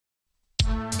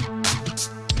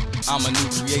I'm a new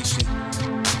creation.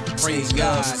 Praise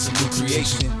God, it's a new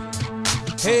creation.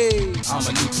 Hey, I'm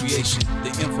a new creation. The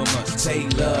infamous Tay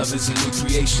Luvv is a new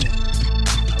creation.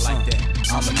 I like that.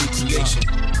 I'm a new creation.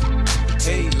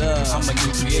 Hey, Luvv, I'm a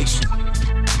new creation.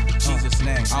 Jesus'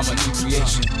 name, I'm a new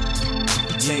creation.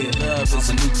 Tay Luvv is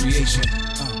a new creation.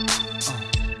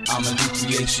 I'm a new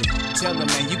creation. Tell them,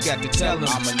 man, you got to tell them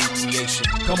I'm a new creation.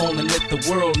 Come on and let the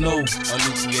world know a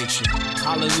new creation.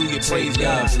 Hallelujah, praise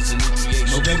God, it's a new creation.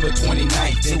 November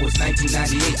 29th, it was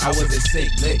 1998. I was at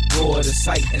stake, let go of the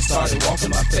sight and started walking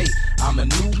my faith. I'm a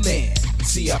new man.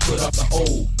 See, I put up the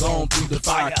old, gone through the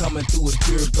fire, coming through as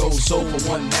pure gold. Sold from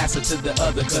one master to the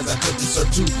other, cause I couldn't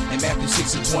serve two. In Matthew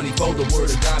 6:24, the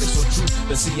word of God is so true.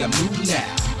 But see, I'm new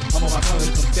now. I'm on my tongue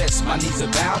to confess, my knees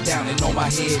are bowed down, and on my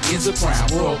head is a crown.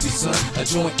 Royalty, son, a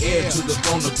joint heir to the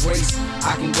throne of grace.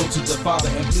 I can go to the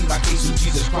Father and plead my case through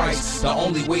Jesus Christ. The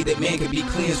only way that man can be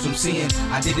cleansed from sin.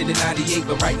 I did it in 98,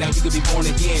 but right now you can be born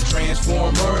again.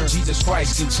 Transformer, Jesus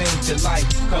Christ can change your life.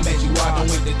 Come as you are,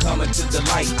 don't wait to come into the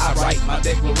light. I write my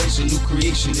declaration, new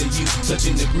creation to you.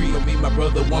 Touch and agree with me, my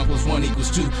brother, 1 + 1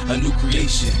 = 2. A new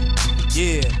creation.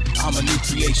 Yeah, I'm a new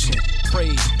creation.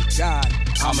 Praise God,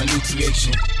 I'm a new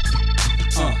creation.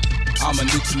 I'm a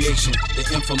new creation. The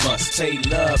infamous Tay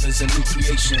Luvv is a new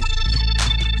creation.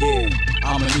 Yeah,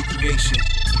 I'm a new creation.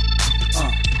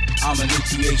 I'm a new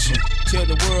creation. Tell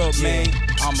the world, man,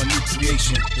 I'm a new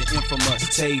creation. The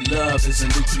infamous Tay Luvv is a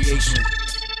new creation.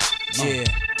 Yeah,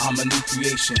 I'm a new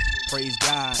creation. Praise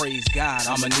God,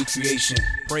 I'm a new creation.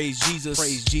 Praise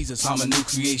Jesus, I'm a new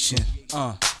creation.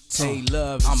 Tay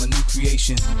Luvv, I'm a new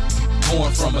creation.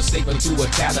 Born from a snake to a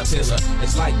caterpillar.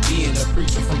 It's like being a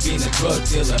preacher from being a drug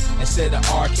dealer. Instead of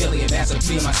R. Kelly and Master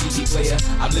P, my CD player,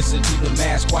 I'm listening to the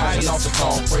mass choir and also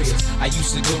call prayers. I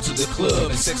used to go to the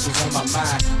club and sex was on my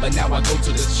mind, but now I go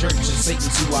to the church and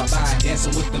Satan's who I bind.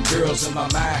 Dancing with them girls in my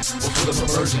mind was full of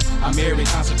perversion. I'm married and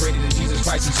consecrated in Jesus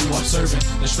Christ is who I'm serving.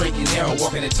 The straight and narrow,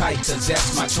 walking it tight, cause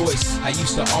that's my choice. I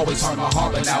used to always harm my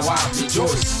heart, but now I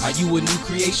rejoice. Are you a new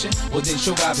creation? Well then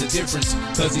show God the difference,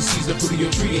 cause he sees the fruit of your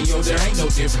tree and yo, there ain't no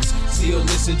difference. Still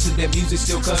listen to that music,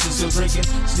 still cussing, still drinking,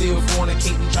 still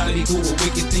fornicating, trying to be cool with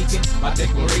wicked thinking. My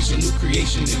declaration, new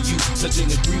creation to you. Touch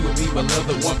and agree with me,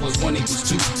 beloved, 1 + 1 =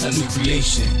 2. A new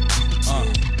creation.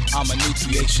 I'm a new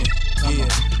creation. Yeah,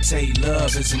 Tay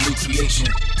Luvv is a new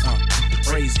creation.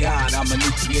 Praise God, I'm a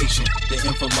new creation. The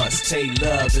infamous Tay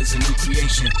Luvv is a new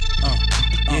creation.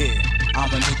 Yeah, I'm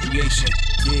a new creation.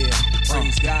 Yeah,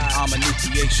 praise God, I'm a new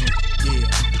creation.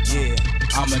 Yeah,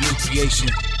 I'm a new creation.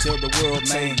 Tell the world,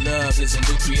 man, love is a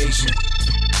new creation.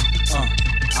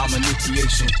 I'm a new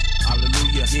creation.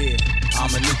 Hallelujah. Yeah,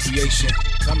 I'm a new creation.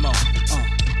 Come on.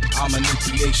 I'm a new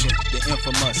creation. The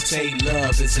infamous Tay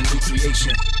Luvv is a new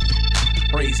creation.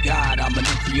 Praise God, I'm a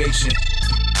new creation.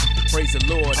 Praise the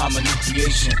Lord, I'm a new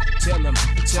creation. Tell him,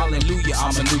 hallelujah,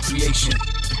 I'm a new creation.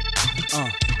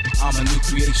 I'm a new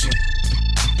creation.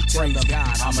 Praise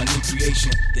God, I'm a new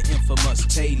creation. The infamous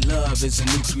Tay Luvv is a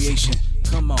new creation.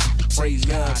 Come on, praise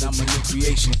God, I'm a new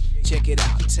creation. Check it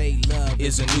out, Tay Luvv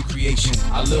is a new creation.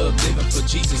 I love living for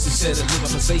Jesus instead of living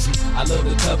for Satan. I love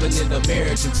the covenant of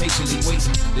marriage and patiently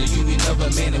waiting. The union of a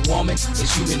man and woman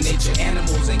is human nature.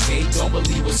 Animals ain't gay, don't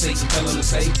believe what Satan tell them to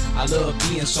say. I love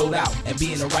being sold out and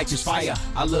being a righteous fire.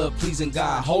 I love pleasing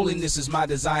God, holiness is my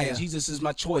desire. Jesus is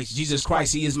my choice, Jesus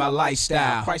Christ, he is my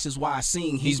lifestyle. Christ is why I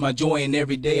sing, he's my joy and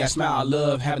every day I smile. I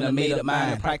love having a made up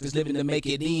mind and practice living to make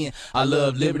it in. I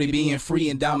love liberty, being free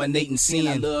and dominating sin.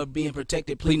 I love being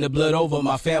protected, pleading the blood over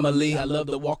my family. I love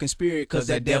the walking spirit, cause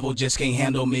that devil just can't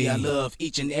handle me. I love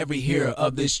each and every hearer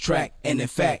of this track, and in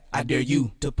fact, I dare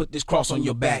you to put this cross on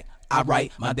your back. I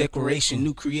write my declaration,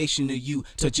 new creation to you.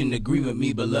 Touch and agree with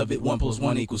me, beloved, 1 +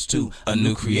 1 = 2. A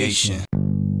new creation.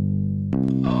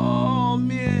 Oh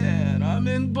man, I'm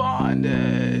in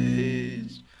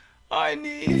bondage. I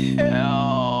need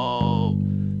help.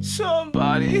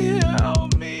 Somebody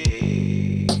help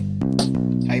me.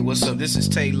 Hey, what's up? This is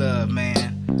Tay Luvv, man.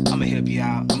 I'ma help you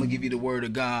out. I'ma give you the word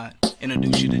of God.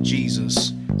 Introduce you to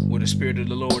Jesus. Where the spirit of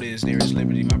the Lord is, there is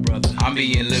liberty, my brother. I'm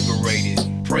being liberated.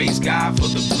 Praise God for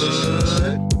the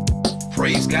blood.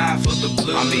 Praise God for the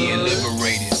blood. I'm being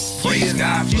liberated. Praise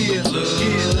God for the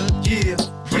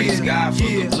blood. Praise God for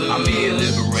the blood. I'm being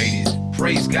liberated.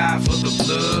 Praise God for the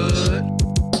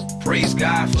blood. Praise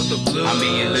God for the blood. I'm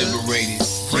being liberated.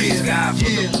 Praise God for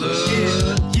the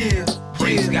blood.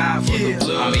 Praise God for the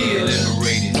blood. I'm being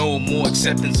liberated. No more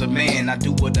acceptance of man. I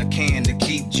do what I can to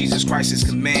keep Jesus Christ's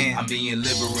command. I'm being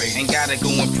liberated. Ain't gotta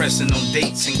go impressing on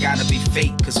dates, ain't gotta be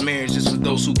fake, cause marriage is for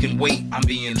those who can wait. I'm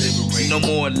being liberated. No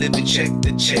more living check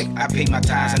to check. I pay my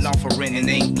tithes and offering and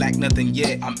ain't lack nothing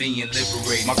yet. I'm being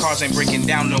liberated. My cars ain't breaking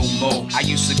down no more. I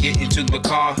used to get into the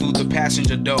car through the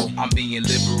passenger door. I'm being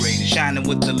liberated. Shining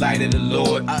with the light of the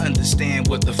Lord. I understand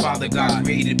what the Father God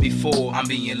created before. I'm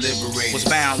being liberated. Was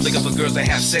bound looking for girls to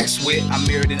have sex with. I'm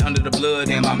married and under the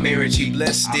blood, and my marriage He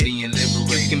blessed it. I'm being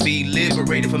liberated. You can be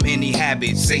liberated from any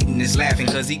habit. Satan is laughing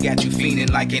cause he got you feeling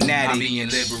like an addict. I'm being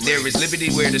liberated. There is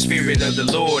liberty where the Spirit of the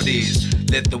Lord is.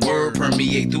 Let the word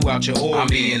permeate throughout your organs. I'm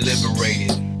being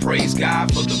liberated. Praise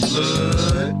God for the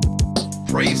blood.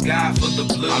 Praise God for the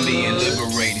blood. I'm being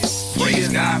liberated. Praise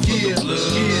God for the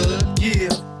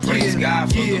blood. Praise God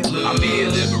for the blood. I'm being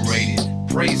liberated.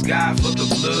 Praise God for the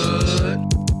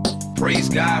blood. Praise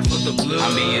God for the blood.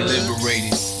 I'm being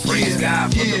liberated. Praise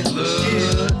God for the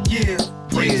blood.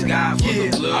 Praise God for the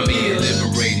blood. I'm being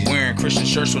liberated. Wearing Christian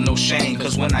shirts with no shame,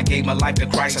 cause when I gave my life to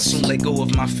Christ, I soon let go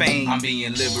of my fame. I'm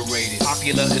being liberated.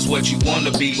 Popular is what you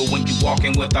wanna be, but when you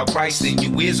walking without Christ, then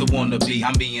you is a wannabe.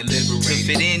 I'm being liberated. To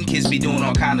fit in, kids be doing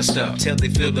all kind of stuff till they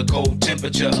feel the cold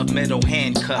temperature of metal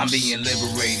handcuffs. I'm being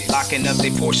liberated. Locking up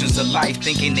their portions of life,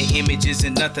 thinking the image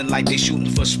isn't nothing like they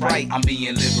shooting for Sprite. I'm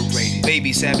being liberated.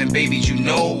 Babies having babies, you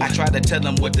know. I try to tell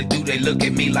them what to do, they look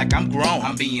at me like I'm grown.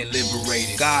 I'm being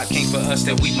liberated. God came for us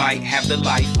that we might have the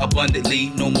life abundantly.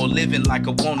 No more living like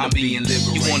a wannabe. I'm being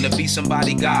liberated. You wanna be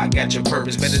somebody, God got your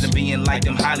purpose. Better than being like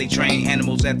them highly trained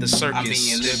animals at the circus. I'm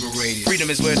being liberated. Freedom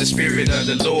is where the Spirit of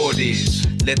the Lord is.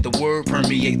 Let the word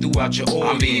permeate throughout your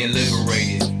organs. I'm being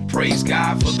liberated. Praise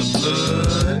God for the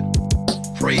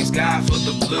blood. Praise God for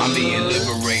the blood. I'm being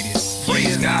liberated.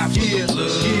 Praise God for the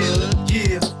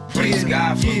blood. Praise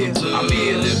God for the blood. I'm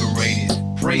being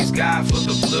liberated. Praise God for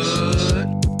the blood.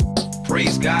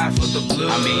 Praise God for the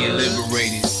blood. I'm being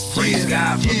liberated. Praise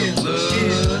God for the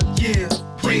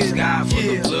blood. Praise God for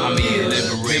the blood. I'm being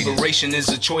liberated. Liberation is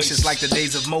a choice. It's like the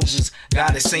days of Moses.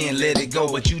 God is saying let it go,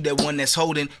 but you that one that's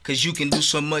holding, cause you can do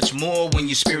so much more when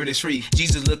your spirit is free.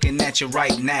 Jesus looking at you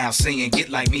right now saying get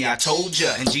like me, I told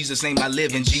ya. In Jesus' name I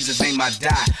live, in Jesus' name I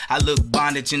die. I look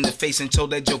bondage in the face and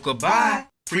told that joker bye.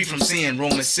 Free from sin,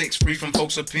 Romans 6, free from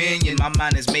folks' opinion. My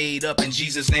mind is made up, in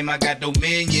Jesus' name I got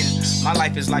dominion. My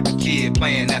life is like a kid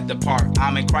playing at the park.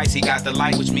 I'm in Christ, He got the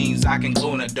light, which means I can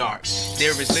glow in the dark.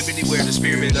 There is liberty where the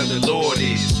Spirit of the Lord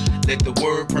is. Let the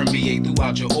word permeate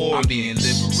throughout your organs. I'm being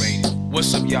liberated.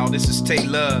 What's up, y'all? This is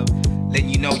Luvv, letting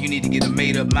you know you need to get a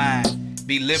made up mind.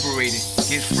 Be liberated,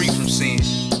 get free from sin.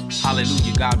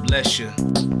 Hallelujah, God bless you.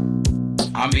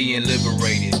 I'm being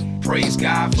liberated. Praise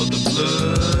God for the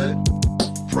blood.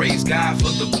 Praise God for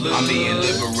the blood. I'm being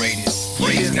liberated.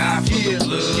 Praise God for the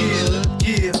blood.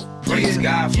 Praise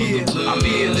God for the blood. I'm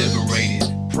being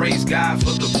liberated. Praise God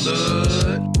for the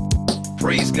blood.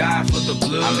 Praise God for the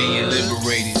blood. I'm being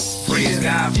liberated. Praise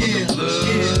God for the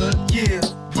blood.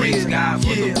 Praise God for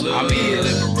the blood. I'm being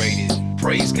liberated.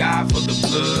 Praise God for the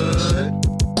blood.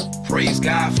 Praise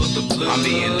God for the blood. I'm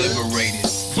being liberated.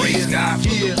 Praise God for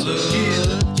the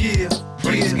blood.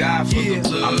 Praise God for the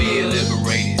blood. I'm being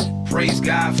liberated. Praise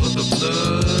God for the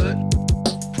blood.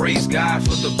 Praise God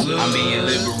for the blood. I'm being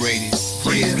liberated.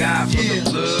 Praise God for the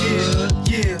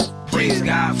blood. Praise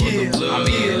God for the blood. I'm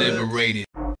being liberated.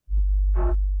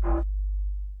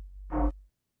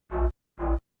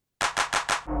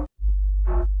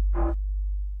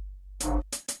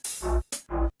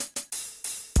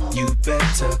 You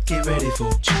better get ready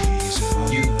for Jesus.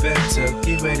 You better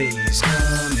get ready, He's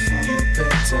coming. You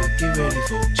better get ready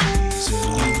for Jesus.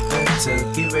 You better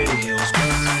get ready, hell's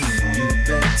burning. You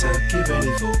better get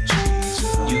ready for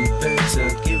Jesus. You better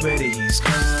get ready, He's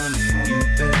coming. You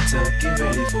better get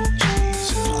ready for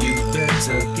Jesus. You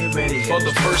better get ready. For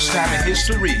the first time in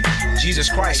history, Jesus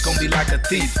Christ gonna be like a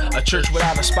thief. A church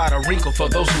without a spot or wrinkle for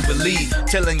those who believe.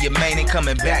 Telling your man ain't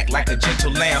coming back like a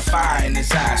gentle lamb. Fire in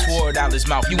his eyes, sword out his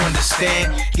mouth. You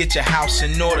understand? Get your house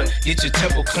in order, get your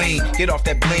temple clean. Get off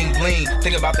that bling bling.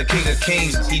 Think about the King of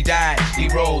Kings. He died, He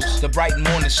rose, the bright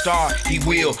morning star. He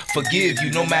will forgive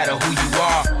you no matter who you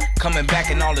are. Coming back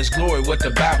in all His glory, what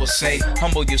the Bible say.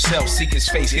 Humble yourself, seek His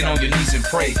face, get on your knees and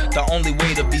pray. The only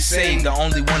way to be saved, the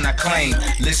only one I claim.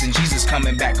 Listen, Jesus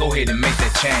coming back, go ahead and make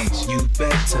that change. You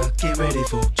better get ready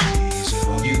for Jesus.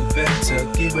 You better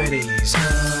get ready, He's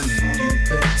coming. You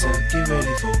better get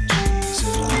ready for Jesus.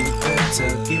 You better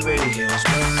get ready, hell's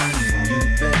burning. You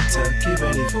better get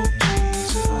ready for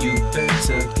Jesus. You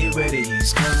better get ready,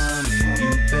 He's coming.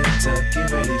 You better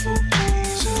get ready for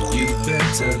Jesus. You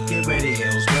better get ready,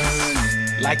 hell's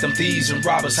burning. like them thieves and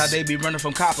robbers, how they be running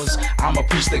from coppers. I'ma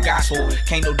preach the gospel,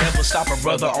 can't no devil stop a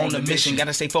brother on the mission.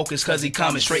 Gotta stay focused cause he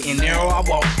coming, straight and narrow I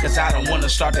walk, cause I don't wanna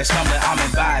start that stumbling. I'm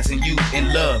advising you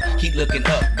in love, keep looking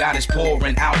up, God is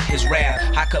pouring out his wrath,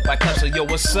 high cup by cup. So yo,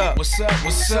 what's up, what's up,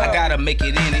 what's up? I gotta make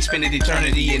it in, they spending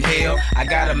eternity in hell, I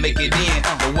gotta make it in,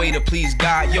 the way to please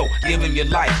God, yo, give him your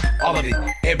life, all of it,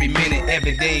 every minute,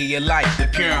 every day of your life. The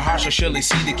pure in heart shall surely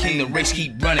see the king, the race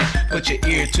keep running, put your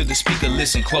ear to the speaker,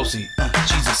 listen closely,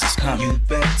 Jesus is coming. You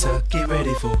better get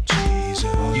ready for Jesus.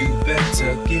 You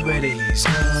better get ready, he's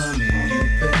coming.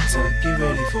 You better get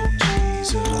ready for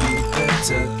Jesus. You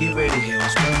better get ready,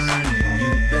 hell's burning.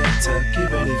 You better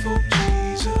get ready for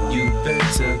Jesus. You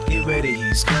better get ready,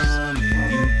 he's coming.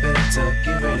 You better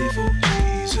get ready for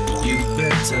Jesus. You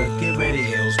better get ready,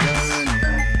 hell's burning.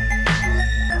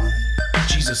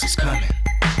 Jesus is coming.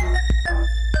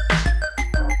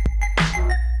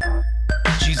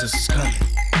 Jesus is coming.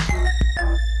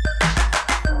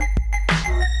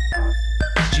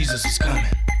 Jesus is coming.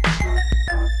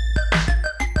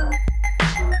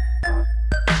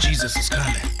 Jesus is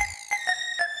coming.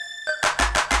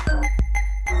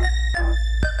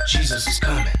 Jesus is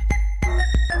coming.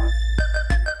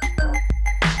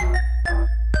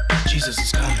 Jesus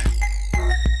is coming.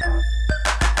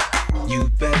 You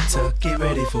better get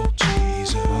ready for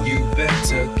Jesus. You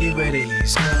better get ready,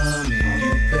 he's coming.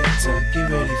 You better get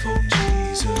ready for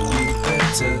Jesus. You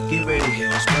better get ready,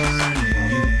 hell's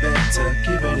burning. You better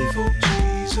get ready for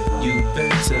Jesus. You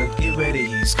better get ready,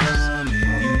 he's coming.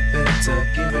 You better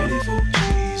get ready for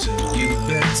Jesus. You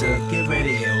better get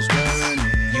ready, hell's burning.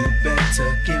 You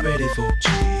better get ready for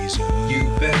Jesus. You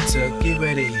better get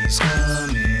ready, he's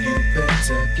coming. You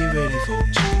better get ready for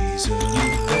Jesus.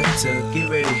 You better get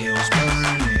ready, hell's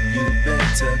burning. You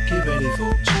better get ready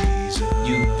for Jesus.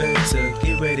 You better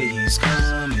get ready, he's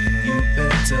coming. You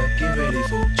better get ready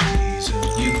for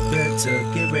Jesus. You better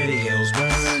get ready, hell's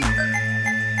burning.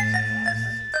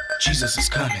 Jesus is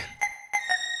coming.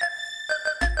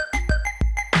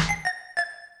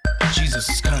 Jesus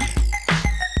is coming.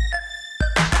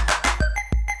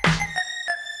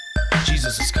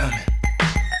 Jesus is coming.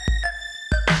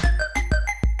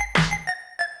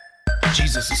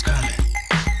 Jesus is coming.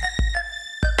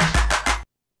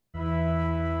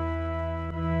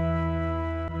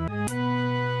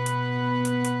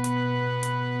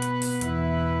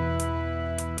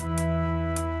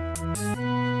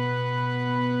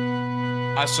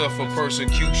 I suffer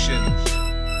persecution.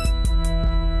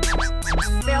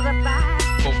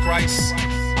 For Christ,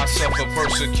 I suffer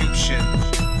persecution.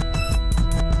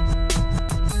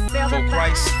 For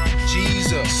Christ,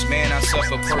 Jesus, man, I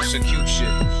suffer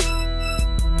persecution.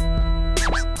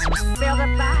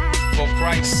 For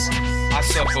Christ, I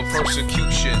suffer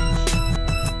persecution.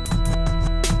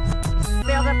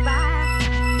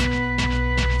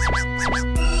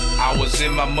 I was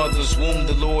in my mother's womb,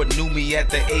 the Lord knew me at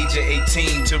the age of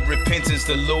 18. To repentance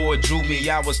the Lord drew me.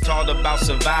 I was taught about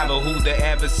survival, who the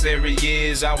adversary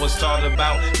is. I was taught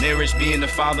about marriage, being the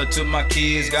father to my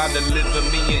kids. God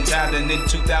delivered me in Thailand in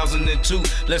 2002.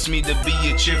 Blessed me to be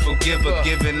a cheerful giver,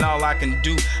 giving all I can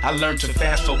do. I learned to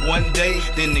fast for one day,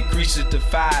 then increase it to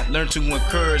 5. Learned to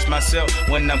encourage myself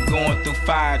when I'm going through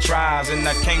 5 trials. And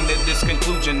I came to this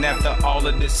conclusion, after all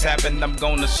of this happened, I'm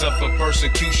gonna suffer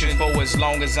persecution for as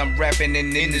long as I'm rapping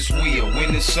and in this wheel,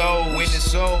 winning souls,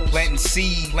 planting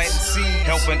seeds,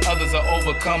 helping others to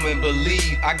overcome and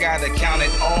believe. I gotta count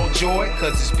it all joy,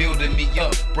 cause it's building me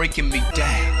up, breaking me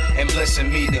down, and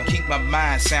blessing me to keep my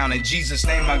mind sound. In Jesus'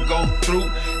 name I go through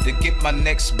to get my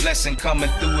next blessing coming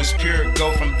through. It's pure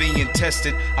gold from being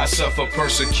tested. I suffer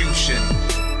persecution.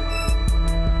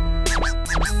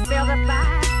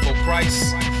 For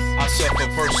Christ, I suffer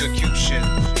persecution.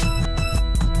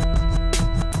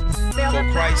 For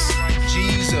Christ,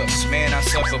 Jesus, man, I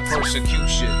suffer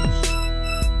persecution.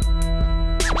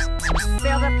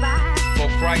 For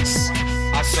Christ,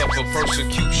 I suffer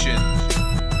persecution.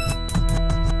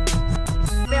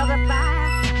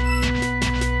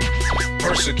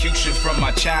 Persecution from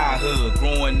my childhood,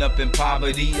 growing up in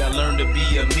poverty. I learned to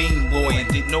be a mean boy and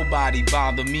did nobody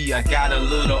bother me. I got a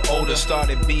little older,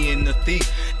 started being a thief.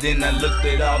 Then I looked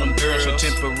at all them girls for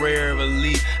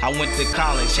temporarily. I went to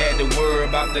college, had to worry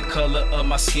about the color of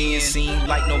my skin. Seemed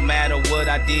like no matter what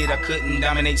I did, I couldn't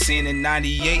dominate sin. In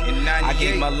 98, I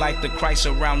gave my life to Christ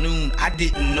around noon. I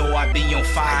didn't know I'd be on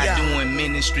fire doing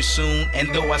ministry soon. And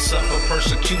though I suffer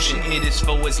persecution, it is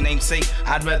for his name's sake.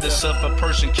 I'd rather suffer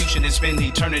persecution than spend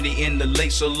eternity in the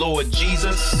lake. So Lord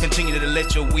Jesus, continue to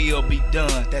let your will be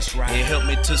done. That's right. It helped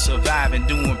me to survive in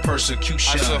doing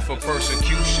persecution. I suffer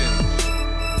persecution.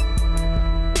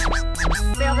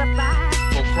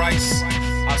 For Christ,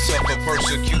 I I suffer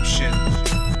persecution.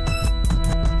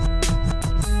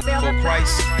 For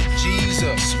Christ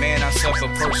Jesus, man, I suffer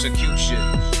persecution.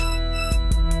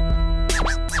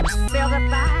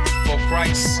 For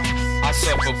Christ, I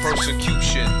suffer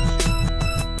persecution.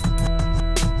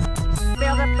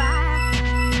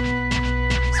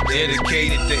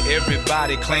 Dedicated to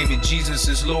everybody claiming Jesus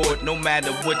is Lord. No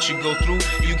matter what you go through,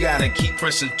 you gotta keep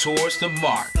pressing towards the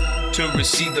mark to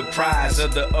receive the prize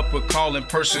of the upward calling.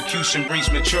 Persecution brings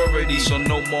maturity, so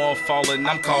no more falling.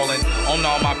 I'm calling on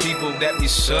all my people that be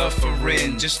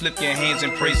suffering. Just lift your hands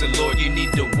and praise the Lord. You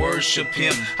need to worship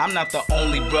Him. I'm not the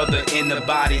only brother in the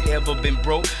body ever been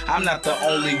broke. I'm not the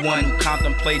only one who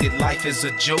contemplated life as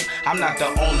a joke. I'm not the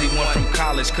only one from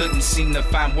college couldn't seem to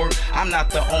find work. I'm not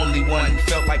the only one who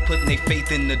felt like putting their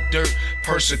faith in the dirt.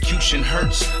 Persecution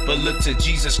hurts, but look to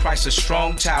Jesus Christ, a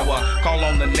strong tower. Call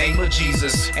on the name of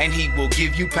Jesus and He will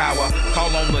give you power.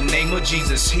 Call on the name of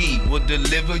Jesus, He will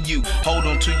deliver you. Hold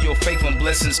on to your faith. When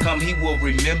blessings come, He will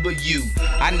remember you.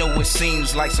 I know it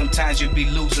seems like sometimes you'll be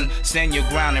losing. Stand your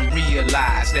ground and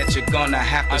realize that you're gonna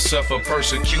have to suffer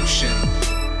persecution.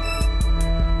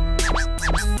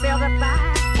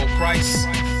 For Christ,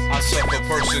 I suffer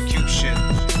persecution.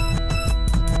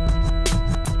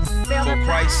 For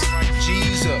Christ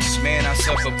Jesus, man, I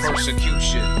suffer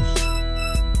persecution.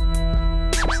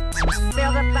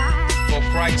 For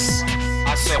Christ,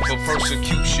 I suffer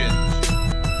persecution.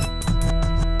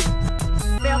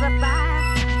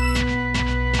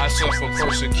 I suffer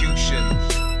persecution.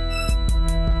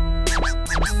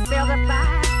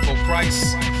 For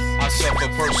Christ, I suffer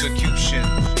persecution.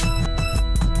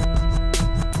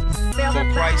 For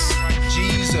Christ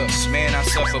Jesus, man, I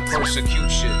suffer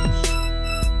persecution.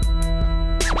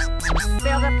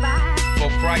 For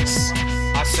Christ,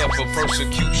 I suffer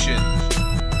persecution.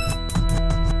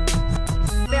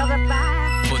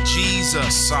 For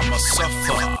Jesus, I'ma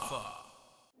suffer.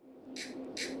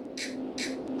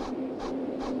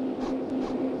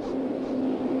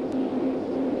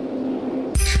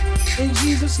 In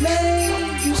Jesus'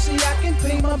 name, you see I can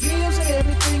pay my bills and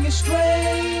everything is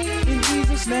straight. In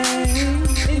Jesus' name,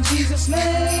 in Jesus'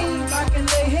 name, I can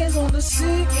lay hands on the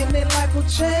sick and their life will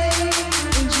change.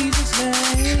 In Jesus'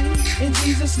 name, in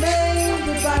Jesus' name,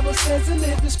 the Bible says to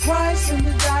live is Christ and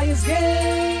to die is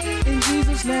gain. In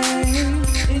Jesus' name,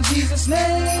 in Jesus'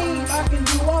 name, I can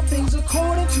do all things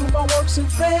according to my works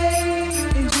and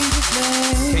faith. In Jesus'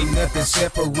 name, Ain't nothing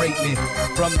separate me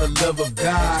from the love of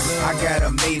God. I got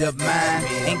a made up mind,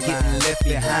 ain't getting left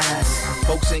behind.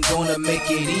 Folks ain't gonna make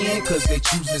it in cause they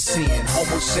choose to sin.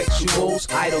 Homosexuals,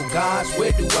 idol gods,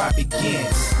 where do I begin?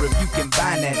 Rebuke and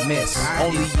bind that mess,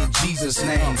 only in Jesus'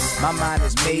 name. My mind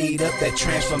is made up, that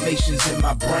transformation's in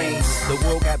my brain. The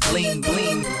world got bling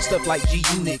bling, stuff like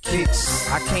G-Unit kicks.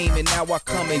 I came and now I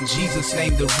come in Jesus'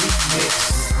 name, the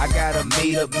remix. I got a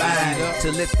made up mind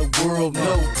to let the world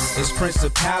know it's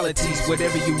principalities,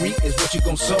 whatever you reap is what you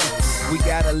gon' sow. We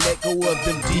gotta let go of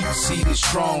them deep-seated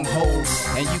strongholds,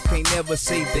 and you can't never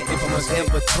save the infamous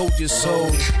ever told you so.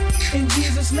 in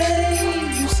Jesus'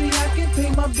 name, you see I can pay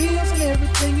my bills and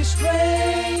everything is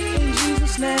straight. In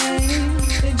Jesus' name,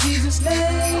 in Jesus'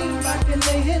 name, I can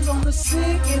lay hands on the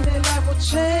sick and their life will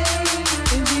change.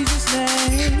 In Jesus'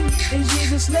 name, in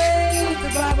Jesus' name, the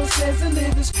Bible says to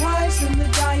live is Christ and to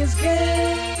die is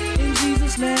gain. In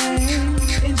Jesus' name,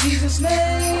 in Jesus'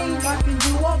 name, I can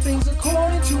do all things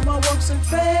according to my works and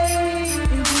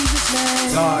faith. In Jesus'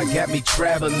 name, God got me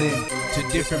traveling to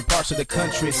different parts of the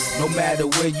country. No matter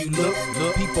where you look,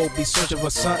 people be searching for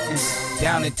something.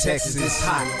 Down in Texas, it's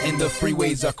hot and the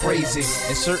freeways are crazy.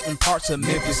 In certain parts of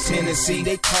Memphis, Tennessee,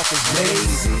 they talk is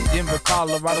lazy. Denver,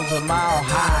 Colorado's a mile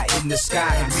high in the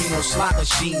sky. And Reno, slot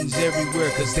machines everywhere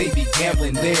cause they be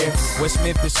gambling there. West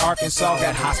Memphis, Arkansas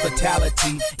got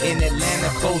hospitality. In Atlanta,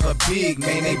 clothes are big,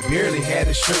 man, they barely had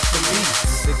a shirt for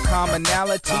me. The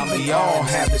commonality, we all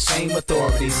have the same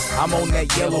authority. I'm on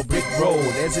that yellow brick road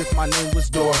as if my name was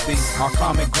Dorothy. Our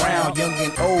common ground, young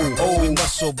and old, we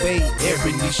must obey.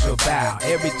 Every knee shall bow,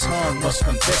 every tongue must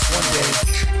confess one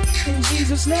day. in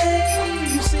Jesus'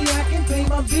 name, you see I can pay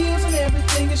my bills and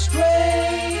everything is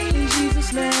straight. In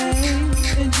Jesus' name,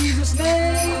 in Jesus'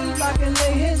 name, I can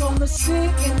lay hands on the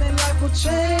sick and their life will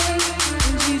change.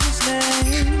 In Jesus'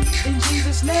 name, in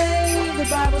Jesus' name, the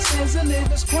Bible says to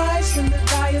live is Christ and to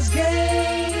die is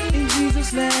gain. In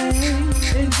Jesus' name,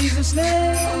 in Jesus'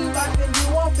 name, I can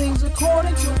do all things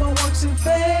according to my works and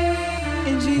faith.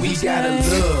 In Jesus' We gotta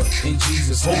name, love in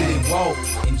Jesus' name. Holy walk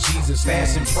in Jesus' name.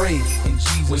 Fast and pray in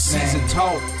Jesus' name. With season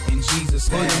talk in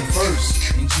Jesus' name. Put Him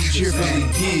first in Jesus' name. Cheerfully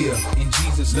give in Jesus' name.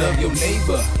 Jesus' love your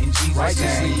neighbor. In Jesus'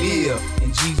 righteously live.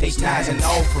 In Jesus' pay tithes and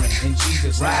offering. In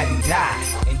Jesus' ride and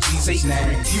die. In Jesus' name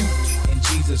rebuke. In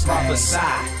Jesus' prophesy.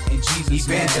 In Jesus'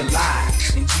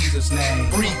 evangelize. In Jesus' name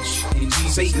preach. In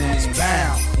Jesus' name is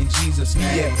bound. In Jesus' be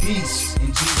at peace. In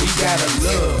Jesus' we gotta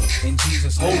love. In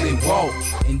Jesus' holy walk.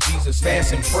 In Jesus'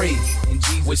 fast and pray. In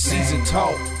Jesus' with season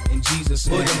talk. In Jesus'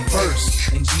 put him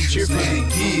first. In Jesus' cheerfully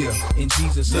give. In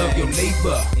Jesus' love your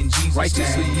neighbor. In Jesus'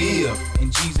 righteously live.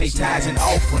 In Jesus' pay tithes and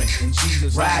offering. In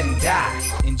Jesus' ride and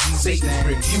die. In Jesus' Satan's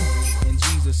rebuke. In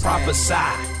Jesus' prophesy.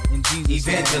 In Jesus'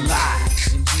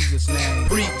 evangelize. In Jesus' name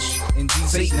preach. In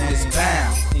Jesus' Satan is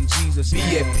bound. In Jesus' be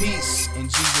at peace. In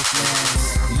Jesus'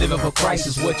 name. Living for Christ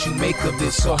is what you make of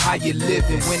this. So how you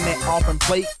living when that offering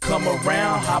plate come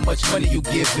around? How much money you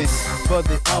giving? For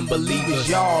the unbelievers,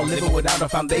 y'all living without a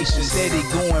foundation, steady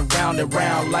going round and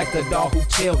round like a dog who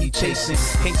tail he chasing.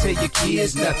 Can't tell your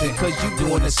kids nothing cause you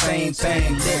doing the same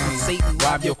thing. Letting Satan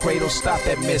rob your cradle, stop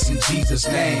that mess in Jesus'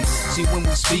 name. See, when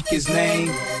we speak his name,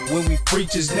 when we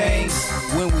preach his name,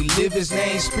 when we live his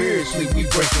name spiritually, we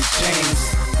breaking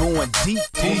chains. Going deep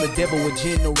on the devil with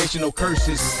generational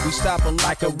curses. We stop them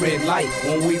like a red light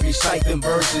when we recite them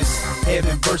verses.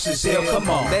 Heaven versus hell, come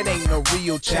on, that ain't no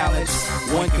real challenge.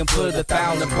 One can put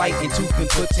 1,000 to flight and two can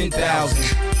put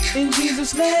 10,000. In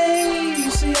Jesus' name,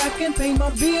 you see I can pay my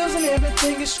bills and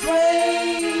everything is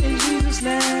straight. In Jesus'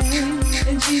 name,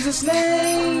 in Jesus'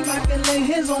 name, I can lay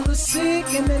hands on the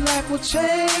sick and their life will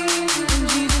change. In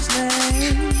Jesus'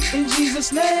 name, in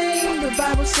Jesus' name, the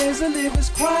Bible says to live is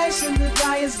Christ and to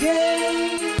die is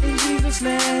gain. In Jesus'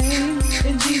 name,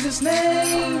 in Jesus'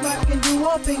 name, I can do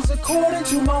all things according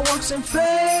to my works and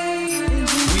faith.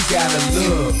 We gotta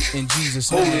love in Jesus'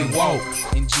 holy walk.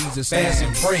 In Jesus' fast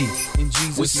and pray. In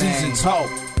Jesus' with season talk.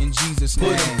 In Jesus'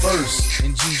 put him first.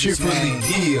 In Jesus' cheerfully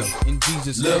give. In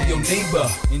Jesus' love your neighbor.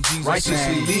 In Jesus'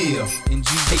 righteously live. In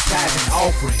Jesus' pay tithes and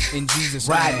offering. In Jesus'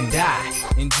 ride and die.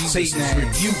 In Jesus' Satan's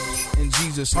rebuke. In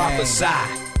Jesus' prophesy.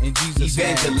 In Jesus'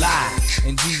 evangelize.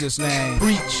 In Jesus' name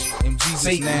preach. In Jesus'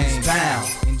 Satan name bound.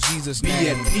 In Jesus' be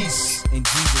at peace. In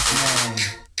Jesus'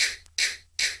 name.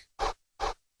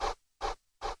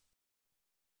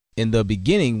 In the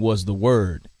beginning was the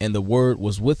Word, and the Word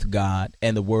was with God,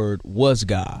 and the Word was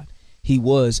God. He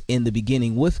was in the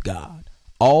beginning with God.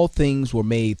 All things were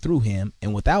made through him,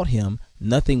 and without him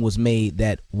nothing was made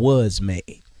that was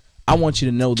made. I want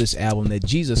you to know this album that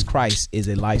Jesus Christ is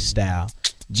a lifestyle.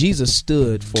 Jesus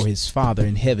stood for his Father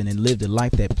in heaven and lived a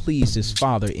life that pleased his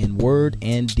Father in word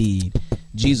and deed.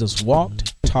 Jesus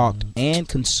walked, talked, and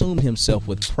consumed himself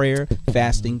with prayer,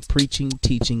 fasting, preaching,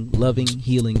 teaching, loving,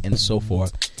 healing, and so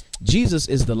forth. Jesus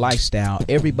is the lifestyle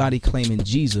everybody claiming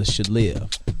Jesus should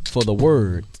live. For the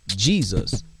word,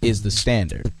 Jesus is the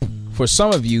standard. For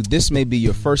some of you, this may be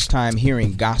your first time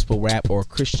hearing gospel rap or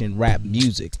Christian rap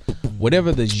music.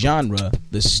 Whatever the genre,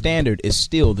 the standard is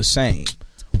still the same.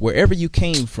 Wherever you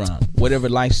came from, whatever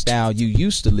lifestyle you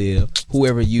used to live,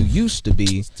 whoever you used to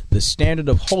be, the standard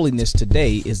of holiness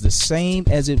today is the same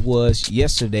as it was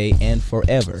yesterday and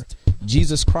forever.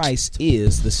 Jesus Christ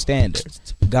is the standard.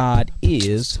 God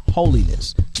is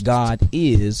holiness. God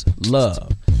is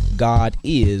love. God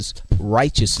is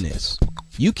righteousness.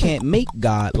 You can't make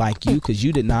God like you because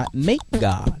you did not make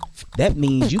God. That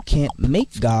means you can't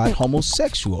make God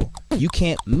homosexual. You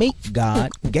can't make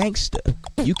God gangster.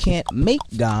 You can't make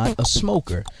God a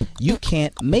smoker. You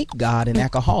can't make God an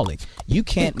alcoholic. You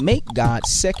can't make God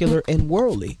secular and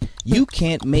worldly. You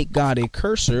can't make God a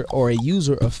cursor or a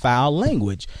user of foul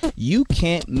language. You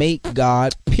can't make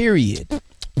God, period.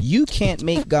 You can't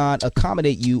make God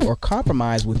accommodate you or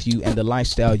compromise with you and the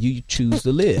lifestyle you choose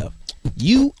to live.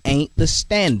 You ain't the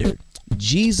standard.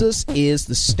 Jesus is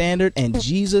the standard, and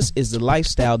Jesus is the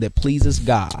lifestyle that pleases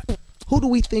God. Who do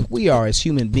we think we are as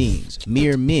human beings?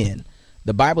 Mere men.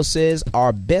 The Bible says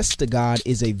our best to God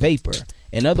is a vapor.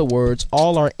 In other words,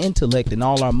 all our intellect and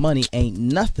all our money ain't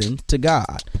nothing to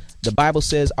God. The Bible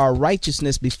says our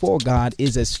righteousness before God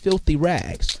is as filthy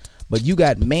rags. But you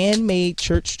got man-made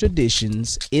church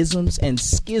traditions, isms, and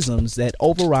schisms that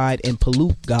override and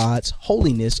pollute God's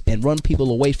holiness and run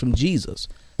people away from Jesus.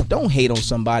 Don't hate on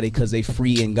somebody because they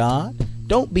free in God.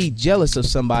 Don't be jealous of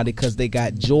somebody because they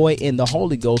got joy in the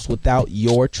Holy Ghost without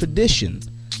your tradition.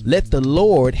 Let the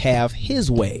Lord have his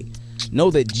way.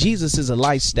 Know that Jesus is a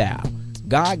lifestyle.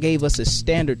 God gave us a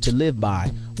standard to live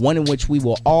by, one in which we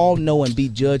will all know and be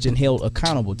judged and held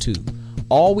accountable to.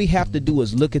 All we have to do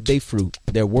is look at their fruit,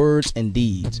 their words and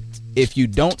deeds. If you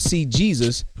don't see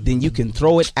Jesus, then you can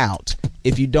throw it out.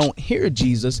 If you don't hear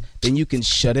Jesus, then you can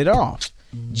shut it off.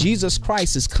 Jesus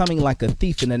Christ is coming like a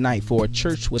thief in the night for a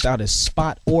church without a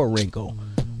spot or wrinkle.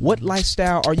 What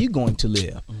lifestyle are you going to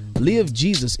live? Live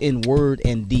Jesus in word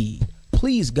and deed.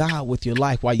 Please God with your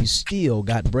life while you still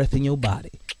got breath in your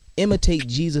body. Imitate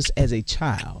Jesus as a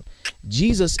child.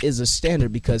 Jesus is a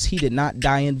standard because he did not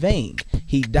die in vain.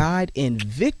 He died in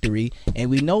victory,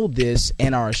 and we know this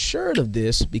and are assured of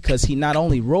this because he not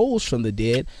only rose from the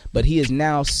dead, but he is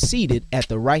now seated at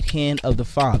the right hand of the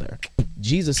Father.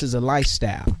 Jesus is a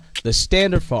lifestyle, the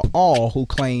standard for all who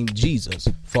claim Jesus,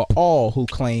 for all who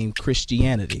claim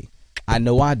Christianity. I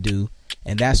know I do,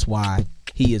 and that's why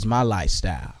he is my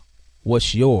lifestyle.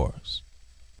 What's yours?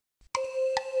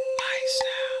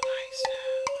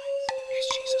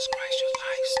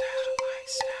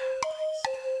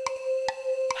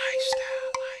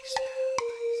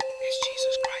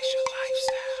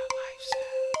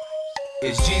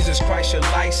 Is Jesus Christ your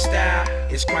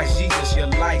lifestyle? Is Christ Jesus your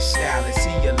lifestyle? Is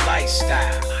he your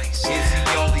lifestyle? Is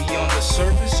he only on the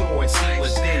surface or is he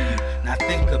within you? Now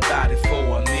think about it for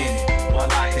a minute while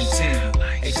I continue.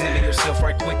 Examine yourself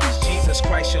right quick. Is Jesus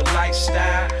Christ your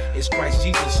lifestyle? Is Christ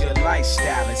Jesus your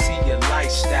lifestyle? Is he your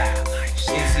lifestyle?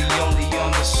 Is he only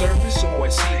on the surface or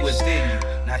is he within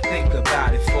you? Now think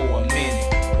about it for a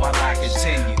minute while I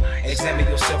continue. Examine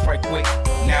yourself right quick.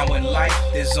 Now in life,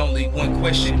 there's only one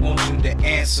question I want you to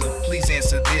answer. Please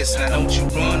answer this. Now don't you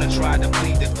run or try to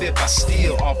plead the fifth. I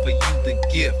still offer you the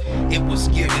gift. It was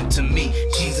given to me.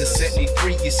 Jesus set me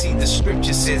free. You see, the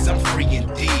scripture says I'm free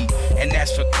indeed. And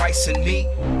as for Christ and me,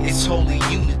 it's holy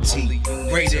unity.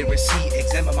 Greater is he.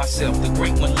 Examine myself. The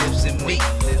great one lives in me.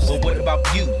 But what about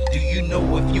you? Do you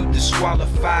know if you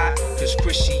disqualified? Cause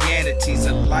Christianity's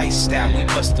a lifestyle we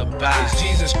must abide. Is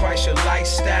Jesus Christ your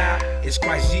lifestyle? Is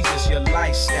Christ Jesus your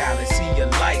lifestyle? Is he your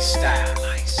lifestyle?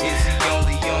 Is he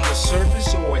only on the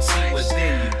surface or is he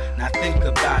within you? Now think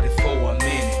about it for a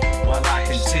minute while I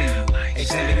continue.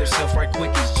 Examine yourself right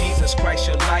quick. Is Jesus Christ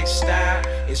your lifestyle?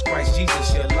 Is Christ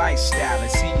Jesus your lifestyle?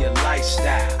 Is he your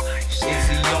lifestyle? Is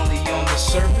he only on the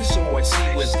surface or is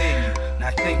he within you?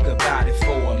 Now think about it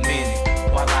for a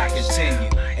minute while I continue.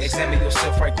 Examine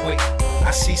yourself right quick.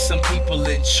 I see some people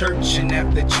in church and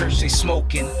after church they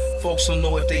smoking. Folks don't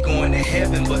know if they going to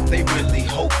heaven, but they really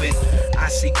hoping. I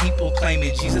see people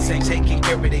claiming Jesus ain't taking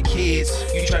care of their kids.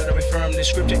 You try to affirm the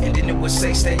scripture and then it would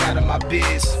say stay out of my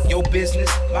biz. Your business,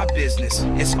 my business.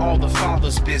 It's all the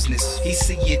Father's business. He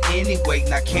see it anyway.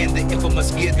 Now can the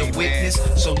infamous give the witness?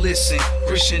 So listen,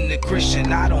 Christian to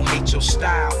Christian, I don't hate your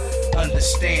style.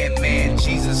 Understand, man,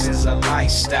 Jesus is a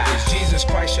lifestyle. Is Jesus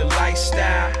Christ your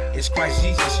lifestyle? Is Christ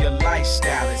Jesus your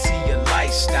lifestyle? Is he your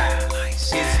lifestyle?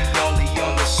 Is he only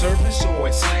on the surface or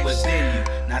is he within you?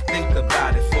 Now think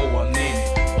about it for a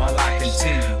minute while I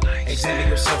continue. Examine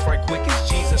yourself right quick. Is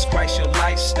Jesus Christ your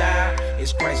lifestyle?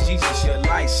 Is Christ Jesus your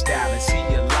lifestyle? Is he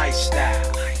your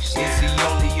lifestyle? Is he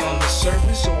only on the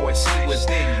surface or is he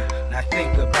within you? Now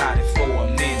think about it for a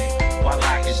minute while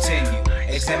I continue.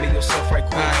 Examine yourself right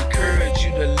quick. I encourage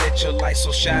you to let your light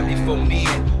so shine before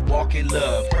men. Walk in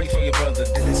love, pray for your brother.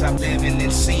 This is how living in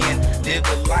sin. Live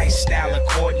a lifestyle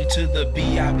according to the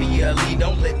Bible.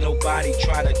 Don't let nobody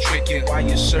try to trick you while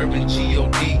you're serving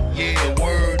God. Yeah, the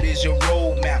word is your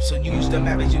roadmap, so use the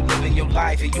map as you live in your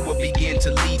life, and you will begin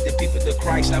to lead the people to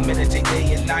Christ. Now meditate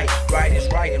day and night. Right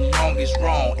is right and wrong is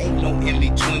wrong. Ain't no in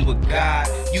between with God.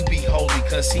 You be holy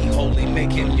cause he holy.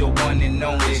 Make him your one and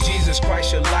only. Is Jesus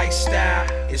Christ your lifestyle?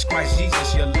 Is Christ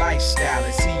Jesus your lifestyle?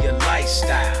 Is he your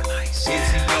lifestyle? Is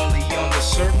he only on the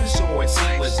surface or is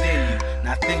he within you?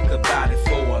 Now think about it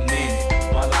for a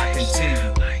minute while I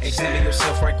continue. Examine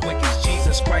yourself right quick. Is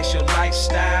Jesus Christ your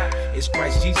lifestyle? Is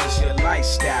Christ Jesus your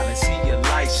lifestyle? Is he your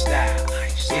lifestyle?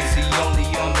 Is he only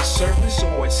on the surface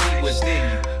or is he within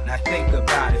you? Now think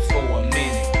about it for a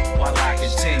minute while I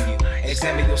continue.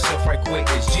 Examine yourself right quick.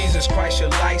 Is Jesus Christ your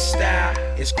lifestyle?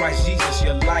 Is Christ Jesus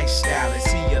your lifestyle? Is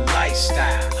he your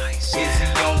lifestyle? Is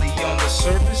he only on the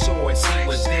surface or is he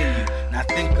within you? Now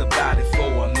think about it for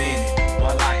a minute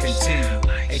while I continue.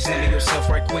 Examine yourself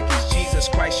right quick. Is Jesus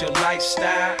Christ your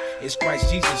lifestyle? Is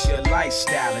Christ Jesus your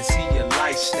lifestyle? Is he your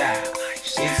lifestyle?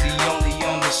 Is he only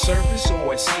on the surface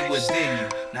or is he within you?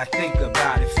 Now think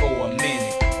about it for a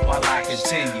minute while I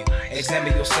continue.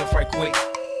 Examine yourself right quick.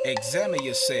 Examine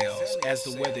yourselves as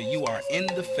to whether you are in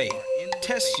the faith.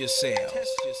 Test yourselves.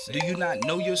 Do you not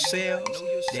know yourselves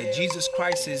that Jesus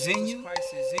Christ is in you?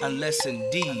 Unless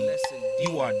indeed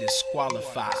you are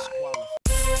disqualified.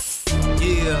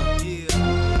 Yeah,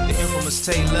 the infamous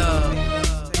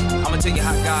Luvv. I'ma tell you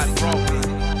how God brought me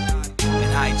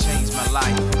and how he changed my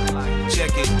life.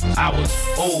 Check it. I was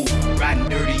old, riding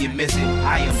dirty and missing.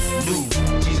 I am new.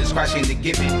 Jesus Christ came to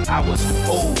give it. I was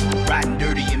old, riding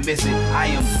dirty and missing. I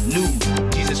am new.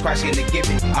 Jesus Jesus Christ came to get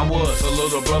me. I was a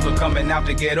little brother coming out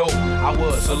the ghetto. I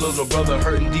was a little brother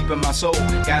hurting deep in my soul.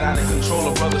 Got out of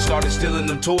control, a brother started stealing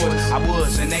them toys. I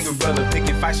was an angry brother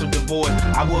picking fights with the boys.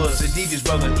 I was a devious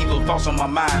brother, evil thoughts on my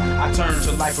mind. I turned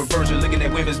to life perversion, looking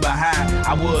at women's behind.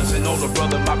 I was an older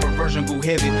brother, my perversion grew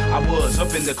heavy. I was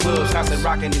up in the clubs, constant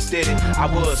rocking and steady.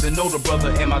 I was an older brother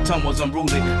and my tongue was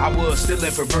unruly. I was still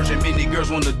in perversion, many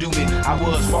girls wanna do me. I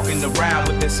was walking around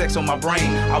with that sex on my brain.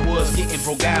 I was getting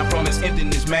broke down from his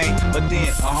emptiness, man. But then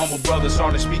a humble brother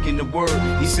started speaking the word.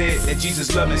 He said that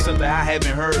Jesus loved me, something I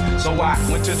haven't heard. So I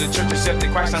went to the church, accepted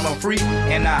Christ, I'm free.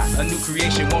 And I, a new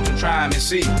creation, want to try him and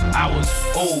see. I was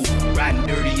old, riding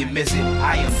dirty and miss it.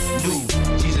 I am new,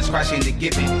 Jesus Christ came to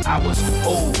get me. I was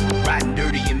old, riding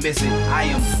dirty and miss it. I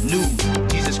am new,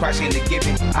 Jesus Christ came to get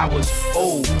me. I was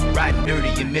old, riding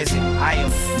dirty and miss it. I am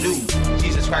new,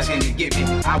 Jesus Christ came to get me.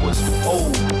 I was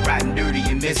old, riding dirty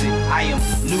and miss it. I am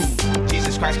new,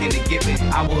 Jesus Christ came to get me.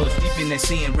 I was deep in that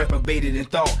sin, reprobated in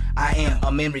thought. I am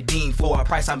a man redeemed for a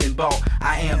price I've been bought.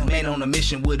 I am a man on a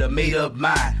mission with a made up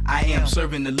mind. I am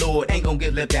serving the Lord, ain't gonna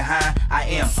get left behind. I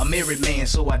am a married man,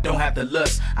 so I don't have to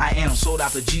lust. I am sold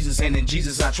out to Jesus, and in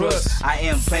Jesus I trust. I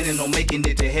am planning on making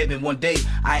it to heaven one day.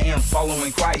 I am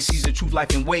following Christ, he's the truth,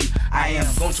 life, and way. I am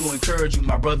going to encourage you,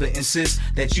 my brother, insist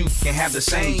that you can have the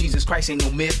same. Jesus Christ ain't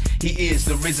no myth, he is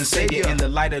the risen Savior and the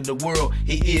light of the world.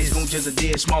 He is going just a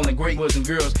dead, small and great boys and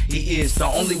girls. He is the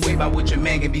only way by which a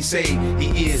man can be saved.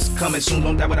 He is coming soon,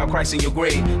 don't die without Christ in your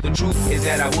grave. The truth is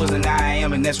that I was and I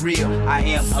am, and that's real. I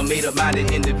am a made up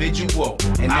minded individual,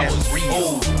 and I was real.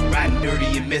 Old, riding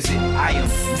dirty and miss it. I am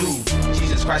new,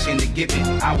 Jesus Christ came to get me.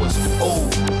 I was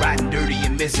old, riding dirty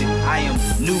and miss it. I am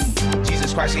new,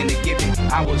 Jesus Christ came to get me.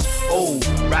 I was old,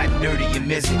 riding dirty and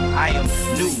miss it. I am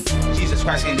new, Jesus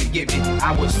Christ came to get me.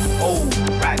 I was old,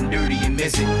 riding dirty and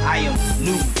miss it. I am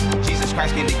new, Jesus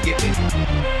Christ came to get me.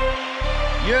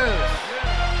 Yes,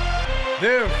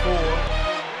 therefore,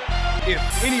 if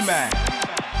any man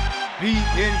be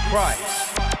in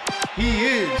Christ, he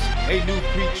is a new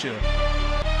creature.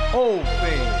 Old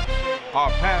things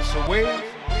are passed away,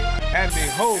 and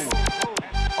behold,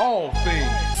 all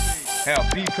things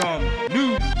have become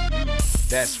new.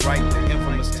 That's right, the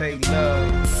infamous Take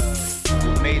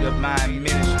Love, Made Up Mind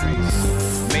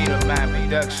Ministries, Made Up Mind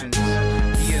Productions.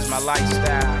 He is my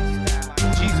lifestyle.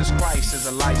 Jesus Christ is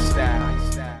a lifestyle,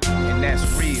 and that's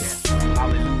real.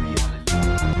 Hallelujah.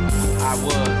 I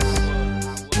was,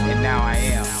 and now I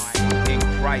am in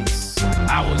Christ.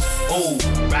 I was old,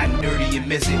 riding dirty and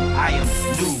miss it. I am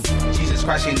new, Jesus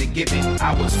Christ came to get me.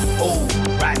 I was old,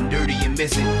 riding dirty and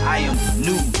miss it. I am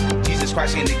new, Jesus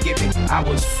Christ came to get me. I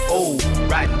was old,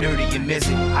 riding dirty and miss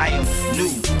it. I am new,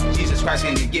 Jesus Christ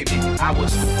came to get me. I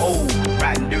was old,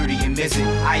 riding dirty and miss it.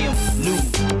 I am new,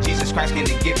 Jesus Christ came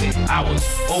to get me. I was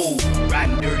old,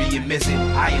 riding dirty and miss it.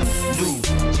 I am new,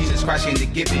 Jesus Christ came to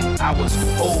get me. I was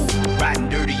old, riding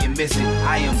dirty and miss it.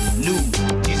 I am new,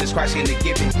 Jesus Christ came to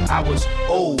get me. I was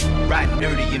old, riding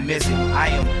dirty and miss it. I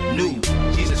am new,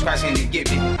 Jesus Christ came to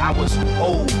get me. I was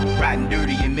old, riding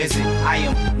dirty and miss it. I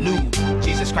am new,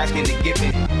 Jesus Christ came to get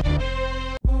me.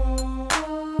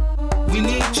 We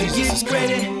need Jesus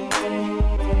credit.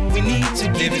 We need to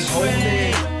give his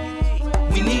holy.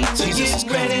 We need to Jesus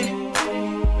credit.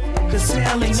 Cause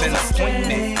hell ain't no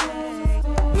appointment.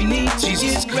 We need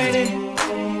Jesus credit.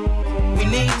 We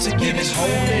need to give his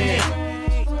holy.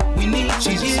 We need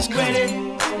Jesus credit.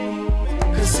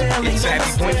 It's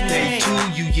happy birthday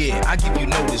to you, yeah. I give you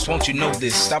notice, won't you know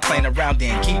this? Stop playing around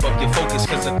and keep up your focus.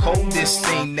 Cause the coldest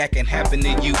thing that can happen to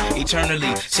you,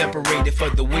 eternally separated for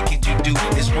the wicked you do.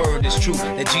 His word is true,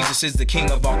 that Jesus is the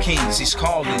King of all kings. He's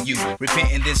calling you,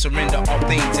 repent and then surrender all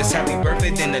things. It's happy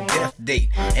birthday than a death date,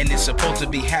 and it's supposed to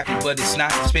be happy, but it's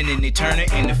not. Spending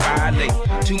eternity in the fire lake.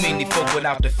 Too many folk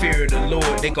without the fear of the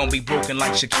Lord, they gon' be broken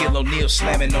like Shaquille O'Neal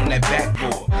slamming on that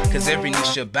backboard. Cause every knee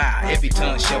shall bow, every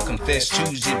tongue shall confess.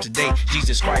 Choose him today,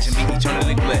 Jesus Christ, and be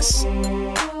eternally blessed.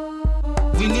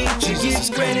 We need Jesus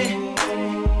credit.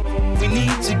 We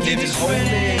need to give his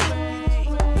holy.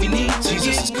 We need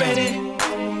Jesus credit.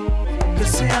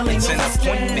 Cause hell ain't no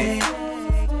appointment.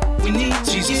 We need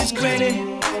Jesus credit.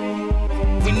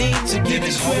 We need to give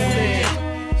his holy.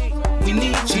 We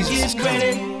need Jesus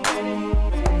credit.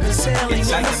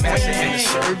 It's like the master and the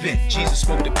servant. Jesus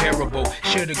spoke the parable.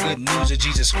 Share the good news of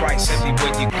Jesus Christ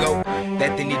everywhere you go.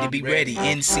 That they need to be ready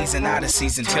in season, out of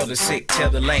season. Tell the sick, tell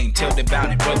the lame, tell the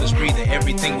bound, brothers breathing,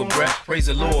 everything with breath. Praise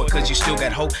the Lord, cause you still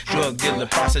got hope. Drug dealer,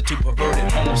 prostitute,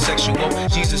 perverted, homosexual.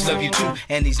 Jesus love you too,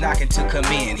 and he's knocking to come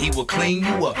in. He will clean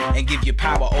you up and give you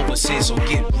power over sin, so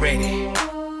get ready.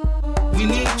 We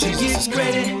need Jesus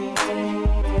credit.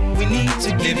 We need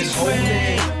to give his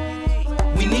holy.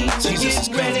 We need to Jesus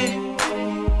get is ready,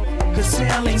 cause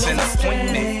hell ain't It's an gonna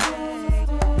appointment.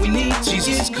 stand. We need to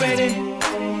Jesus get ready.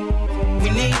 We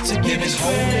need to Live get his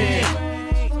ready.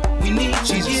 We need to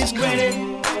Jesus get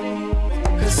ready,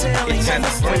 cause hell ain't It's gonna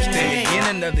anniversary, stand.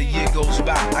 again another year goes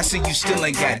by. I see you still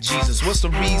ain't got Jesus. What's the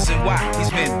reason why?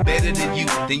 He's been better than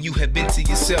you have been to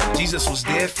yourself. Jesus was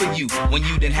there for you when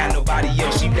you didn't have nobody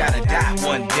else. You gotta die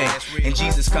one day, and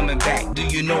Jesus coming back. Do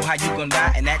you know how you gonna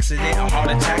die? An accident, a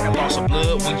heart attack, a loss of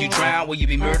blood. When you drown, will you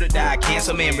be murdered, die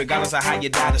cancer? Man, regardless of how you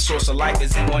die, the source of life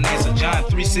is in one answer. John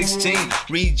 3:16.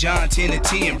 Read John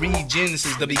 10:10. Read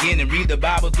Genesis, the beginning. Read the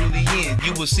Bible through the end.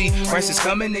 You will see Christ is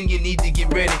coming, and you need to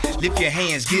get ready. Lift your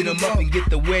hands, get them up, and get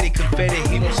the wedding confetti.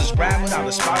 He was his bride without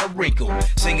a spot of wrinkle.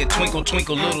 Singing twinkle,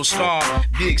 twinkle, little star.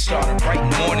 Big star, the bright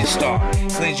morning star.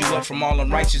 Cleanse you up from all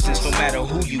unrighteousness, no matter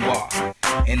who you are.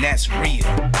 And that's real,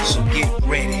 so get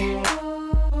ready.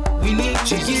 We need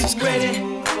to get ready.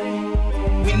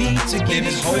 We need to get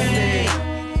ready.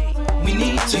 We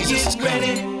need to get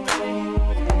ready,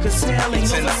 cause hell ain't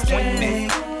It's an gonna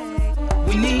stand.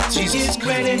 We need to get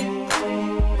ready.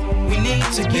 We need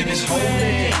to get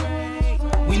ready.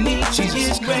 We need to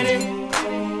get ready,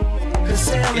 cause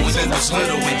hell ain't When you gonna was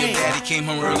little, when your stand. daddy came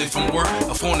home early from work,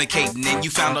 a fornicating, and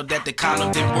you found out that the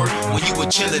condom didn't work. When you were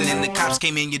chilling and the cops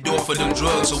came in your door for them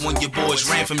drugs, or when your boys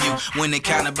ran from you when they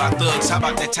counted by thugs. How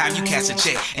about that time you cashed a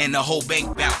check and the whole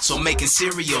bank bounced? So making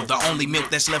cereal, the only milk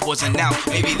that's left wasn't out.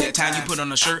 Maybe that time you put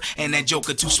on a shirt and that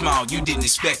joker too small, you didn't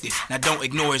expect it. Now don't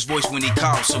ignore his voice when he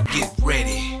calls, so get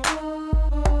ready.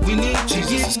 We need to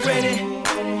get ready.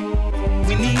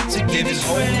 We need to get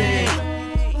ready.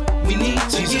 We need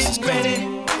to get ready,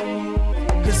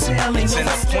 cause hell ain't It's an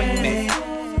gonna appointment.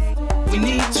 stand. We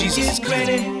need to get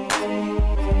ready.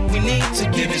 We need to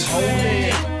get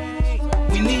ready.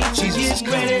 We need to get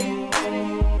ready,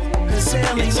 cause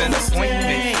hell ain't It's an gonna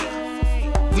appointment.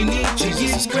 stand. We need to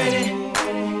get ready.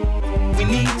 We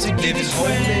need to get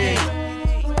ready.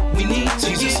 We need to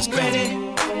get ready,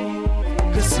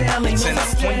 cause hell ain't It's an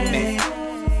gonna appointment.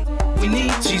 stand. We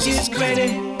need to get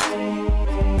ready.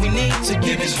 We need to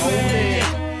get ready.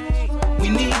 We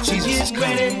need to get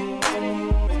ready,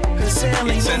 cause hell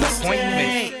ain't It's an gonna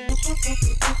appointment.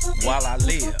 stand. While I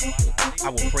live, I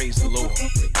will praise the Lord.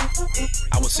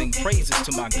 I will sing praises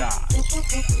to my God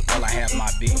while I have my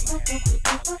being.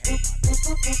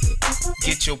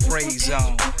 Get your praise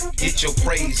on, get your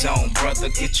praise on, brother,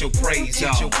 get your praise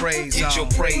on, get your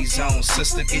praise on,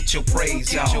 sister, get your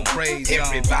praise on,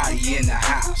 everybody in the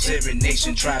house, every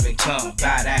nation, tribe, and tongue,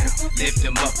 bow down, lift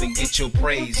them up and get your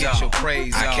praise on.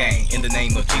 I came in the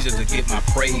name of Jesus to get my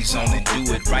praise on and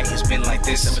do it right. It's been like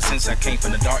this ever since I came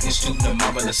from the darkness to the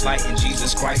marvelous light, and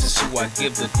Jesus Christ is who I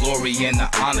give the glory and the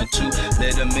honor to.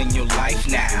 Let him in your life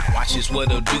now. Watch this, what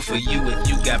he'll do for you if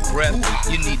you got breath.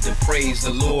 You need to praise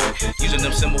the Lord. Using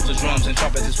them cymbals, the drums, and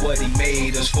trumpets is what he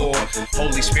made us for.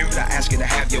 Holy Spirit, I ask you to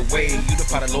have your way. You the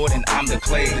potter, Lord, and I'm the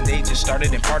clay. The day just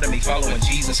started, and part of me following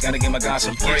Jesus. Gotta give my God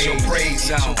some praise. Get your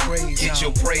praise on. Get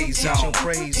your praise on.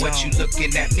 What you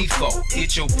looking at me for?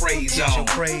 Get your praise on.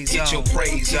 Get your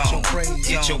praise on.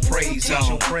 Get your praise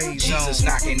on. Jesus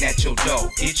knocking at your door.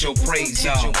 Get your praise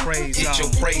on. Get your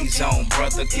praise on,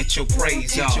 brother. Get your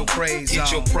praise on.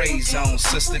 Get your praise on,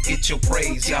 sister. Get your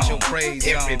praise on.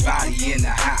 Everybody in the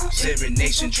house, every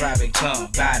nation, tribe, and tongue,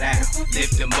 bow down,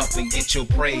 lift them up and get your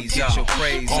praise on.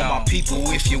 All my people,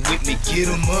 if you're with me, get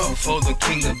them up for the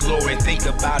King of Glory. Think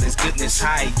about his goodness,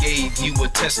 how he gave you a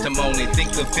testimony.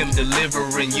 Think of him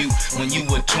delivering you when you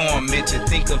were tormented.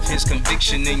 Think of his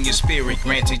conviction in your spirit,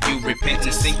 granted you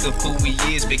repentance. Think of who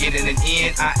he is, beginning and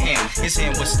end. I am. His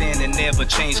hand will stand and never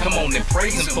change. Come on and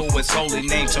praise him for his holy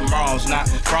name. Tomorrow's not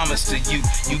promised to you.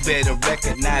 You better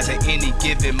recognize at any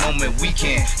given moment we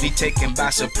can be taken by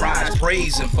surprise.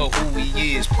 Praise him for who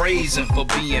he is. Praise him for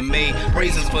being made.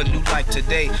 Praise him for new life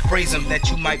today. Praise him that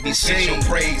you might be saved. Get your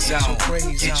praise on.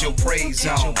 Get your praise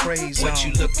on. What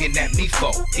you looking at me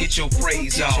for? Get your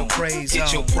praise on.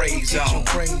 Get your praise on.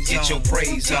 Get your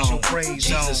praise on.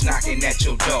 Jesus knocking at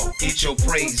your door. Get your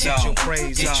praise on.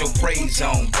 Get your praise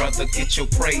on, brother. Get your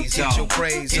praise on.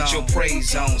 Get your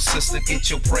praise on, sister. Get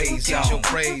your praise on.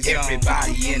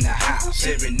 Everybody in the house,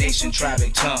 every nation, tribe,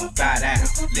 and tongue, bow down,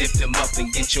 lift them up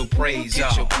and get your praise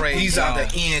on. These are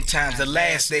the end times, the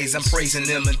last days. I'm praising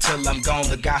them until I'm gone.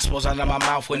 The gospel's out of my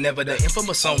mouth whenever the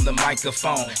infamous on the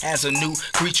microphone. As a new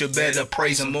creature, better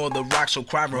praise him or the rocks will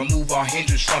cry. Remove all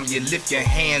hindrance from you. Lift your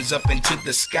hands up into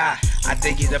the sky. I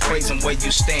dare you to praise him where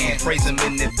you stand. Praise him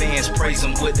in advance. Praise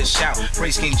him with a shout.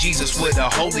 Praise King Jesus with a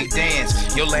holy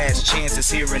dance. Your last chance is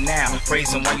here and now.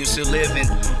 Praise him while you're still living.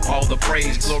 All the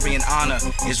praise, glory, and honor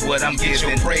is what I'm giving. Get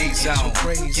your praise on.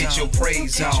 Get your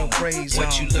praise on.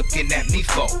 What you looking at me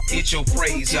for? Get your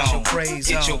praise on.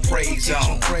 Get your praise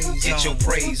on. Get your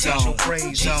praise on.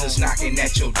 Jesus knocking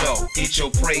at your door. Get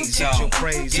your praise on.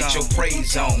 Get your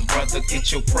praise on, brother.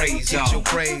 Get your praise on.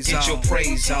 Get your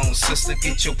praise on, sister.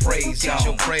 Get your praise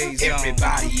on.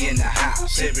 Everybody in the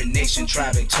house, every nation,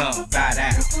 tribe, and tongue, bow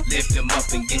down. Lift them up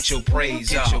and get your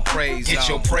praise on. Get your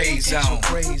praise on.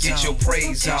 Get your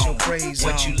praise on.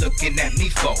 What you looking at me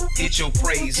for? Get your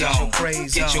praise on.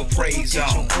 Get your praise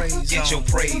on. Get your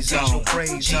praise on.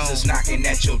 Jesus knocking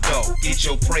at your door. Get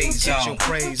your praise on.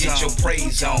 Get your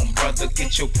praise on, brother.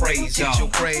 Get your praise on.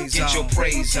 Get your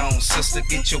praise on, sister.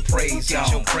 Get your praise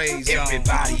on.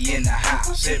 Everybody in the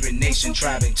house, every nation,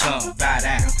 tribe, and tongue, bow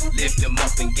down. Lift them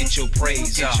up and get your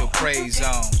praise on.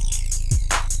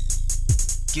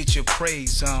 Get your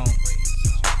praise on.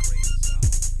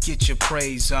 Get your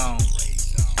praise on.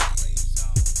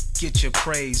 Get your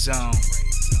praise on.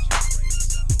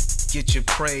 Get your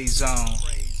praise on.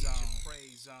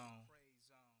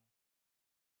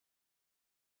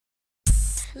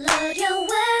 Lord, you're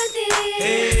worthy.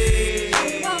 Hey.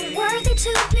 You are worthy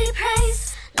to be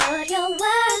praised. Lord, you're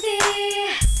worthy.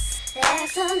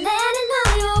 Excellent in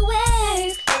all your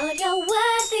ways. Lord, you're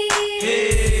worthy.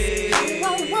 Hey. You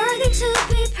are worthy to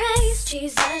be praised.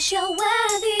 Jesus, you're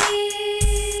worthy.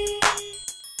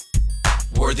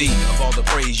 Worthy of all the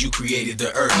praise, you created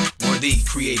the earth. Worthy,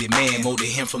 created man, molded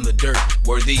him from the dirt.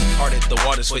 Worthy, parted the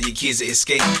waters for your kids to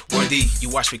escape. Worthy, you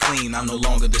washed me clean, I'm no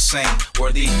longer the same.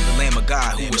 Worthy, the Lamb of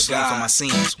God who was slain for my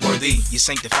sins. Worthy, you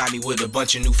sanctified me with a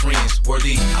bunch of new friends.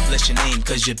 Worthy, I bless your name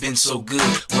cause you've been so good.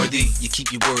 Worthy, you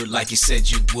keep your word like you said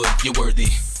you would. You're worthy.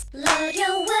 Lord,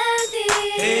 you're worthy.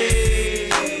 Hey.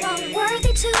 You are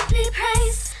worthy to be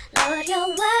praised. Lord, you're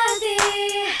worthy.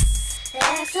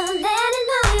 Excellent in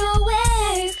all your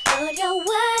ways. Lord, you're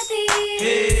worthy.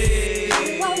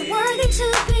 Hey. You are worthy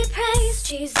to be praised.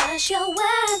 Jesus, you're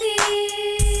worthy.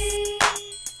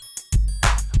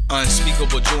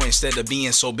 Unspeakable joy instead of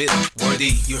being so bitter.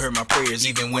 Worthy, you heard my prayers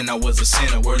even when I was a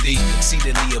sinner. Worthy,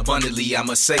 exceedingly abundantly I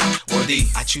must say. Worthy,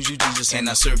 I choose you Jesus and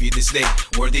I serve you this day.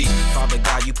 Worthy, Father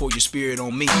God, you pour your spirit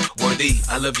on me. Worthy,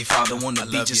 I love you Father, wanna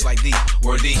be just like thee.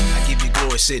 Worthy, I give you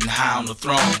glory sitting high on the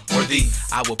throne. Worthy,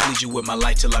 I will please you with my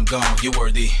life till I'm gone. You're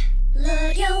worthy.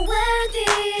 Lord, you're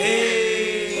worthy.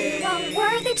 Hey. You are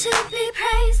worthy to be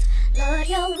praised. Lord,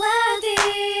 you're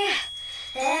worthy.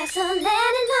 Excellent in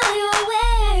all your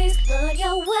ways. Lord,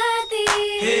 you're worthy.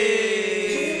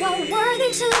 Hey. You are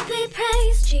worthy to be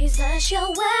praised. Jesus, you're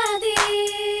worthy.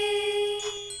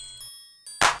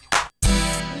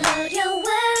 Lord, you're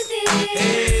worthy.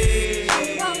 Hey.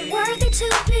 You are worthy to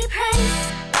be praised.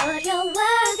 Lord, you're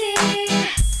worthy.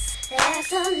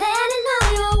 Excellent in all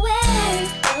your ways.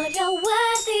 Lord, you're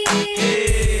worthy.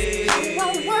 Hey. You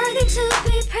are worthy to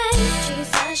be praised.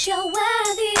 Jesus, you're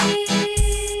worthy.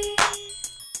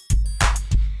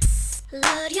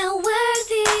 Lord, you're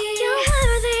worthy. You're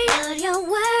worthy. Lord, you're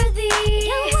worthy.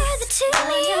 You're worthy to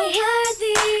me. You're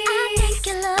worthy. I thank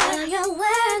you, Lord. Lord, you're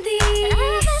worthy. I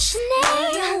bless your name.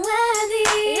 Lord, you're worthy.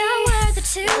 You're worthy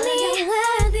to me. You're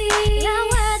worthy. You're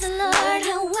worthy, Lord.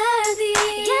 You're worthy.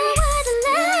 You're worthy,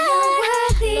 Lord.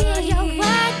 Lord, you're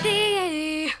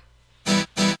worthy.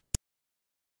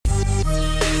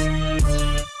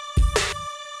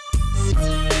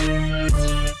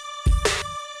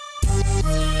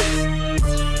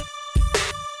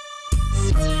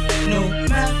 No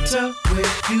matter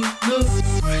where you look,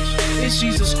 it's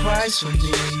Jesus Christ for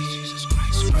me.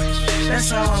 That's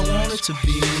how I want it to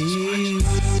be.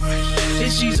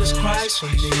 It's Jesus Christ for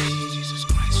me.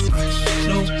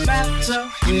 No matter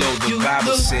You know where the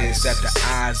Bible look, says that the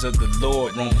eyes of the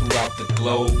Lord roam throughout the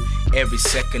globe. Every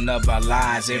second of our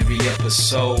lives, every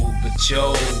episode. But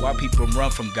yo, why people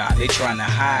run from God? They trying to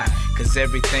hide. Cause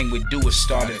everything we do is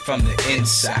started from the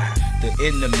inside. The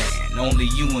inner man, only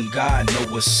you and God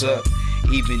know what's up.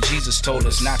 Even Jesus told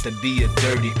us not to be a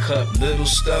dirty cup. Little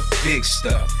stuff, big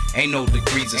stuff. Ain't no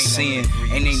degrees of sin.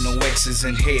 Ain't no X's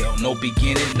in hell. No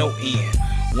beginning, no end.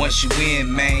 Once you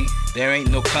in, man, there ain't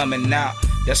no coming out.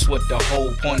 That's what the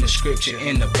whole point of scripture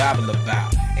in the Bible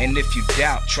about. And if you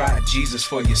doubt, try Jesus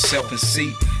for yourself and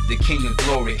see. The King of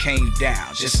Glory came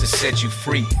down just to set you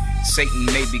free. Satan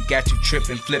maybe got you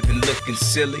tripping, flipping, looking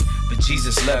silly, but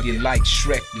Jesus love you like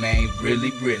Shrek, man,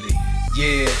 really, really.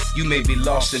 Yeah, you may be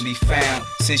lost and be found.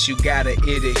 Since you got an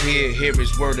ear to hear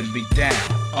his word and be down.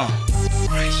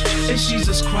 it's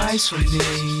Jesus Christ for me.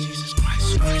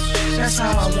 That's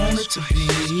how I want it to be.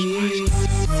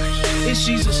 It's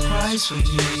Jesus Christ for me.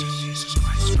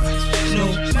 No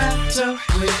matter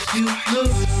where you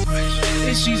look,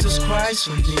 it's Jesus Christ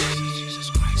for me.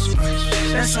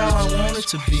 That's how I want it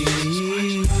to be.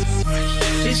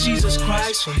 It's Jesus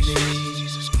Christ for me.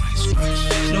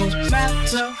 No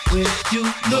matter where you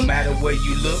look. No matter where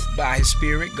you look, by His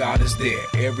Spirit, God is there.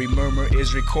 Every murmur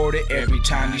is recorded every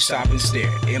time you stop and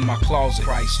stare. In my closet,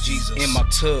 Christ Jesus. In my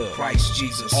tub, Christ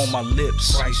Jesus. On my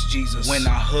lips, Christ Jesus. When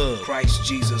I hug, Christ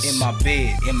Jesus. In my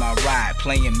bed, in my ride,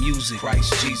 playing music,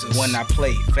 Christ Jesus. When I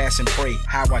play, fast and pray,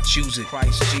 how I choose it,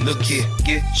 Christ Jesus. Look here,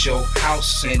 get your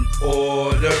house in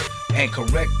order and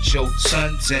correct your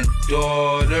sons and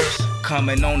daughters.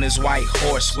 Coming on his white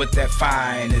horse with that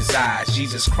fire in his eyes.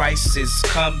 Jesus Christ is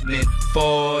coming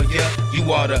for you.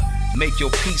 You ought to make your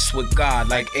peace with God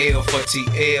like L for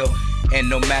TL. And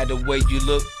no matter where you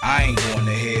look, I ain't going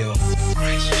to hell.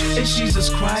 It's Jesus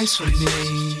Christ for me.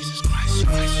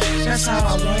 That's how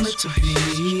I want it to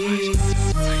be.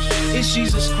 It's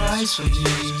Jesus Christ for me.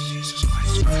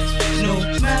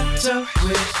 No matter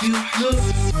where you look,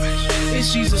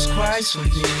 it's Jesus Christ for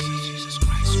me.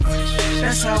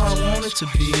 That's how I want it to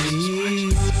be.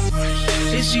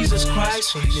 It's Jesus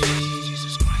Christ for me.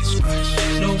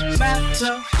 No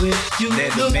matter where you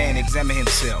Let look. a man examine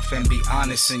himself and be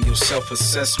honest in your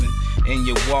self-assessment, in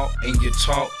your walk, in your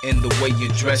talk, in the way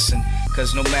you're dressing.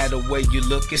 Cause no matter where you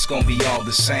look, it's gonna be all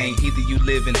the same. Either you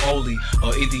live in holy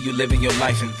or either you living your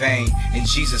life in vain. In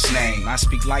Jesus' name, I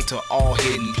speak light to all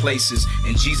hidden places.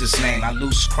 In Jesus' name, I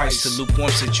lose Christ to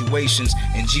lukewarm situations.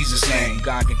 In Jesus' name,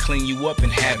 God can clean you up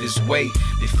and have His way.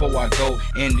 Before I go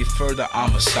any further,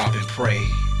 I'ma stop and pray.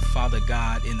 Father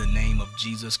God, in the name of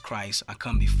Jesus Christ, I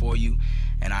come before you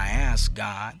and I ask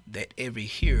God that every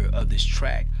hearer of this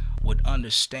track would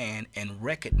understand and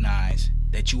recognize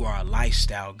that you are a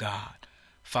lifestyle God.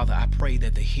 Father, I pray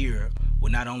that the hearer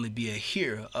would not only be a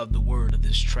hearer of the word of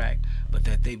this track, but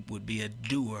that they would be a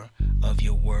doer of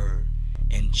your word.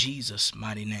 In Jesus'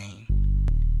 mighty name,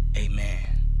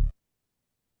 amen.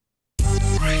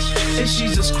 It's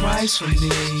Jesus Christ for me.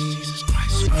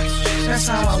 That's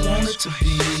how I want it to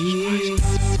be.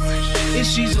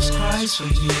 It's Jesus Christ for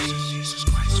me.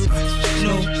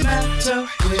 No matter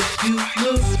where you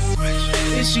look,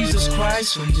 it's Jesus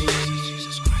Christ for me.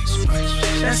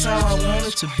 That's how I want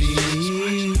it to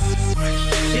be.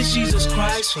 It's Jesus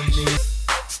Christ for me.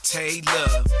 Tay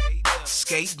Luvv,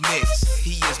 skate mix,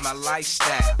 he is my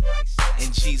lifestyle.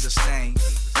 In Jesus' name.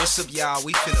 What's up, y'all?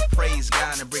 We finna praise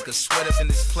God and break a sweat up in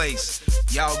this place.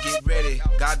 Y'all get ready.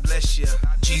 God bless you.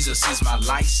 Jesus is my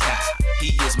lifestyle.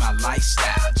 He is my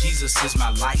lifestyle. Jesus is my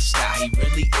lifestyle. He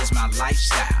really is my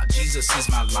lifestyle. Jesus is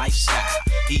my lifestyle.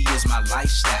 He is my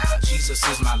lifestyle. Jesus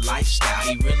is my lifestyle.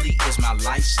 He really is my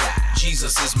lifestyle.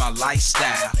 Jesus is my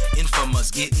lifestyle.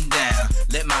 Infamous getting down.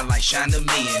 Let my light shine to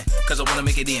men. Cause I wanna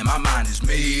make it in. My mind is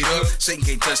made up. Satan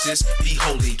can't touch this. Be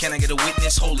holy. Can I get a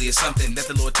witness? Holy is something that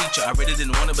the Lord teach you. I really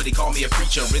didn't want it, but He called me a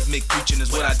preacher. Rhythmic preaching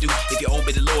is what I do. If you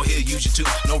obey the Lord, He'll use you too.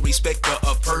 No respecter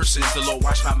of persons. The Lord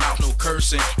watch my mouth, no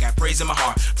cursing. Got praise in my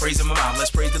heart, praise in my mouth.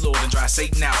 Let's praise the Lord and drive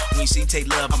Satan out. When you see Tay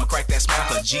Luvv, I'ma crack that smile.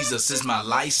 Cause Jesus is my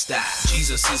lifestyle.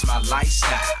 Jesus is my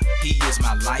lifestyle. He is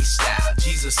my lifestyle.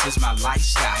 Jesus is my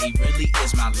lifestyle. He really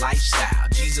is my lifestyle.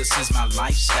 Jesus is my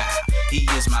lifestyle. He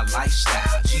is my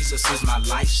lifestyle. Jesus is my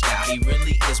lifestyle. He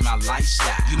really is my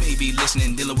lifestyle. You may be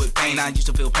listening, dealing with pain. I used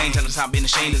to feel pain, trying to stop being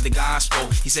ashamed of the gospel.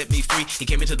 He set me free. He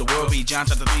came into the world. Read John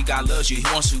chapter 3. God loves you. He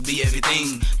wants to be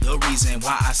everything. The reason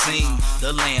why I sing.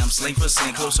 The lamb slain for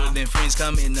sin. Closer than friends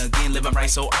coming again. Living right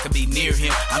so I can be near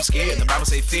Him. I'm scared. The Bible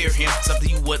say fear Him. Something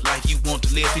you would like you want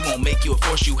to live. He won't make you or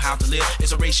force you how to live.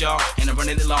 It's a race, y'all, and I'm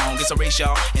running it long. It's a race,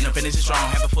 y'all, and I'm finishing strong.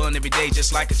 Having fun every day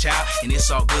just like a child. And it's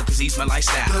all good cause He's my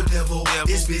lifestyle. The devil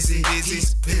is busy.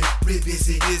 He's very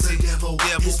busy. The devil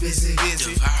is busy.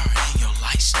 Devouring your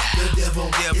lifestyle. The devil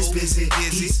is busy.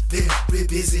 He's very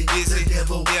busy. The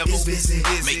devil is busy.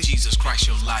 Make Jesus Christ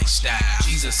your lifestyle.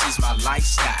 Jesus is my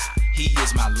lifestyle. He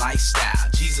is my lifestyle.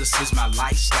 Jesus is my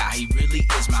lifestyle. He really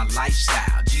is my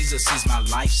lifestyle. Jesus is my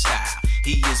lifestyle.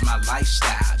 He is my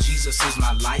lifestyle. Jesus is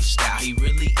my lifestyle. He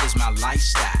really is my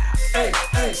lifestyle. Hey,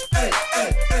 hey, hey,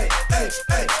 hey, hey, hey,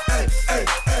 hey, hey, hey,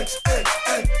 hey, hey,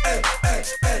 hey, hey,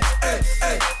 hey, hey, hey,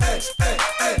 hey,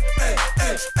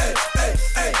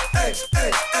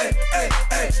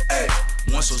 hey, hey,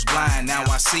 Once was blind, now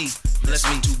I see. Bless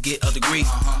me to get a degree.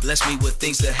 Bless me with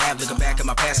things to have. Looking back at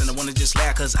my past and I wanna just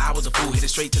laugh. Cause I was a fool, headed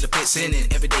straight to the pit, sinning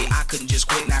every day. I couldn't just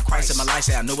quit. Now Christ in my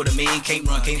lifestyle, know what I mean. Can't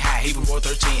run, can't hide. Hebrews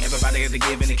 4:13. Everybody got to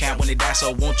give an account when they die.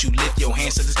 So won't you lift your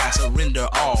hands to the sky? Surrender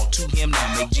all to Him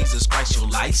now. Make Jesus Christ your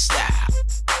lifestyle.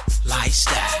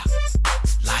 Lifestyle.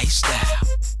 Lifestyle.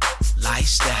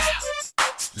 Lifestyle.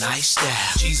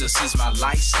 lifestyle. Jesus is my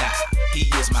lifestyle. He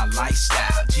is my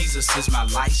lifestyle. Jesus is my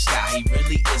lifestyle. He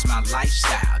really is my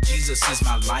lifestyle. Jesus is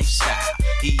my lifestyle.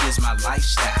 He is my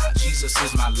lifestyle. Jesus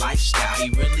is my lifestyle. He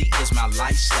really is my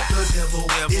lifestyle. The devil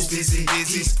is busy.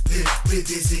 He's very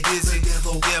busy.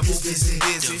 The devil is busy.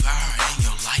 Devouring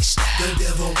your lifestyle. The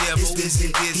devil is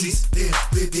busy. He's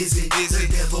very busy. The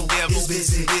devil is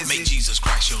busy. Make Jesus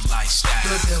Christ your lifestyle.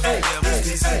 The devil is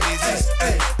busy. The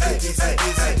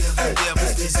devil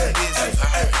is busy.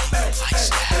 Devouring your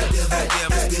lifestyle. The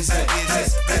devil is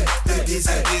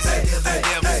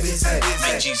busy.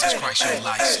 Make Jesus Christ your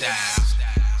lifestyle.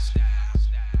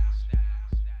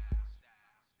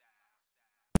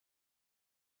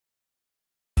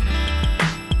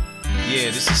 Yeah,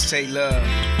 this is Luvv,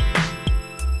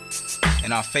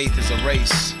 and our faith is a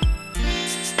race.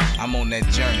 I'm on that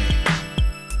journey.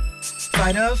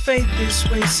 Fight of faith, this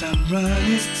race I'm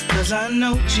running, cause I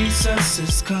know Jesus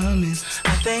is coming.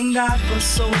 I thank God for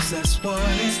souls that's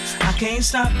wanting. I can't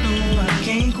stop, no, I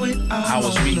can't quit. I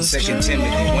was reading 2 Timothy,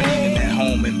 wasn't even at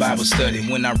home in Bible study,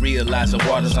 when I realized the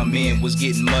waters I'm in was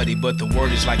getting muddy. But the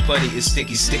word is like putty, it's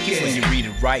sticky when you read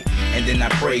it right. And then I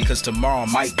pray, cause tomorrow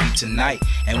might be tonight,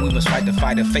 and we must fight the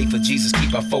fight of faith for Jesus,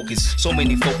 keep our focus. So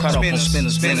many folk caught up on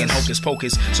spinners, blinging hocus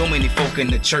pocus. So many folk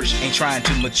in the church ain't trying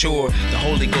to mature. The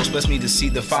Holy Ghost bless me to see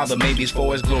the Father, maybe it's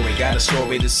for his glory. Got a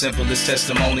story, the simplest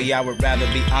testimony. I would rather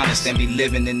be honest than be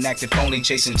living in active phony,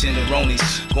 chasing tenderonis,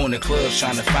 going to clubs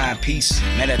trying to find peace.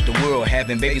 Mad at the world,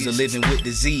 having babies are living with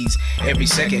disease. Every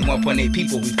second, 1.8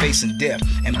 people we facing death.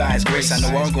 And by his grace, I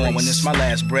know where I'm going when it's my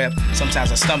last breath.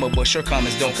 Sometimes I stumble, but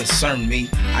shortcomings don't concern me.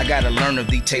 I gotta learn of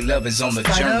thee, Luvv is on the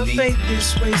Fight journey. of faith,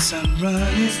 this race I'm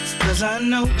running, cause I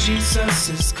know Jesus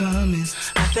is coming.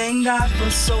 I thank God for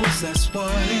souls that's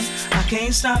wanting. I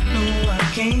can't stop, no, I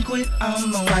can't quit,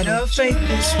 I'm on fight of faith,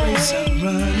 this race I'm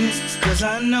running, cause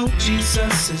I know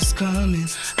Jesus is coming.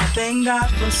 I thank God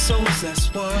for souls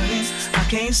that's wanting. I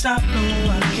can't stop,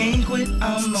 no, I can't quit,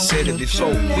 I'm on Said it before,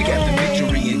 we got the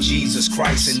victory in Jesus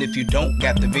Christ. And if you don't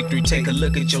got the victory, take a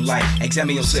look at your life,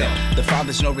 examine yourself. The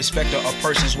Father's no respecter of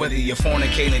persons, whether you're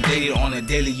fornicating, dating on a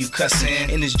daily, you cussing.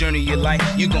 In this journey of your life,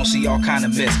 you gon' see all kind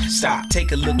of mess. Stop,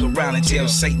 take a look around and tell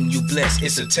Satan you blessed.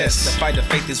 It's a test. The fight of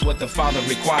faith is what the Father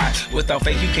requires. Without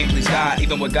faith, you can't please God,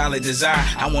 even with godly desire.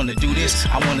 I wanna do this,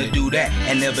 I wanna do that,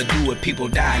 and never do it. People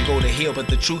die and go to hell, but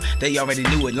the truth, they already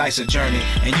knew it. Life's a journey,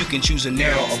 and you can choose a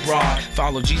narrow or broad.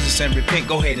 Follow Jesus and repent,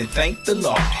 go ahead and thank the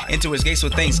Lord. Enter his gates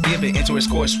with thanksgiving, enter his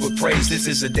courts with praise. This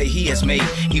is a day he has made,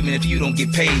 even if you don't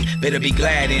get paid, better be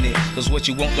glad in it, cause what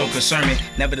you want don't concern me.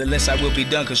 Nevertheless, I will be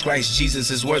done, cause Christ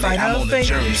Jesus is worthy. Fight I'm on the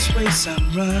journey. this race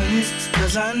I'm running,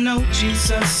 cause I know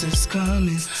Jesus is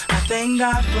coming. I thank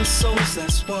God for souls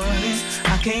that's wanting.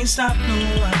 I can't stop,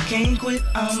 no, I can't quit,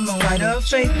 I'm on fight of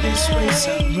faith, this race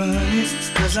I'm running,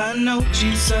 cause I know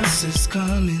Jesus is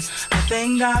coming. I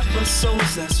thank God for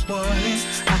souls that's wanting.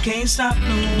 I can't stop,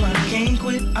 no, I can't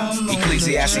quit, I'm on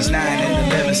Ecclesiastes 9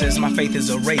 and 11 says my faith is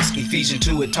a race. Ephesians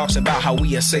 2, it talks about how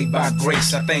we are saved by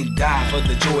grace. I thank God for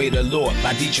the joy of the Lord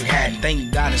by Dietrich Haddon.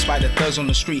 Thank God in spite of thugs on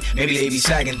the street, maybe they be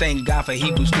sagging. Thank God for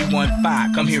Hebrews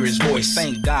 3:1-5, come hear his voice.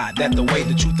 Thank God that the way,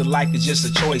 the truth of life is just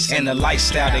a choice, and the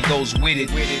lifestyle that goes with it.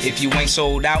 If you ain't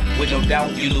sold out, with no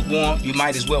doubt you lukewarm, you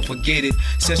might as well forget it.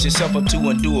 Set yourself up to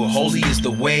endure, holy is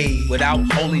the way. Without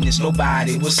holiness,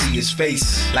 nobody will see his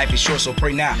face. Life is short, so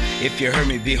pray now. If you heard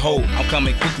me, behold, I'm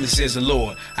coming quickly, says the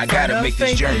Lord. I gotta make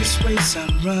this journey. This race I'm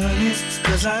running,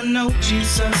 cause I know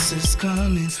Jesus is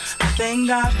coming. I thank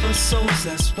God for souls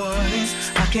that's wanting.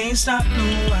 I can't stop,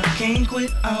 no, I can't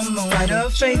quit, I'm on fight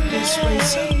of faith, this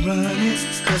race I'm running,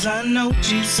 cause I know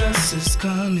Jesus is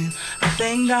coming. I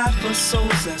thank God for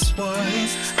souls that's wanting.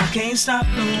 I can't stop,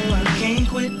 no, I can't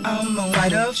quit, I'm on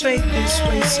fight of faith, this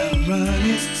race I'm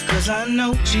running, cause I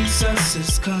know Jesus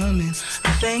is coming.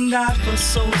 I thank God for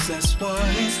souls that's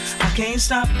wanting. I can't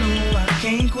stop, no, I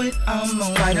can't quit, I'm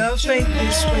on fight of faith,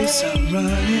 this race I'm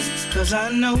running, cause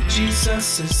I know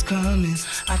Jesus is coming.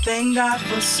 I thank God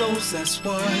for souls that's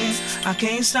wanting. I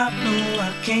can't stop, no,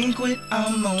 I can't quit,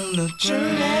 I'm on the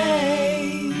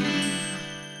journey.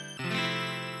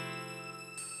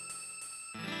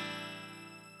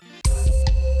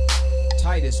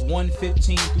 Titus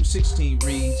 1:15-16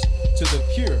 reads, "To the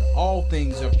pure all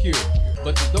things are pure,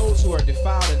 but to those who are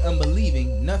defiled and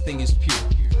unbelieving nothing is pure.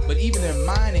 But even their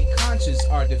mind and conscience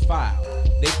are defiled.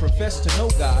 They profess to know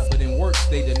God, but in works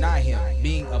they deny him,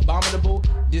 being abominable,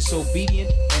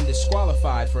 disobedient, and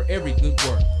disqualified for every good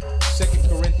work." 2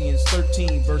 Corinthians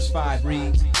 13:5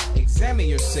 reads, "Examine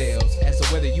yourselves as to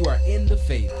whether you are in the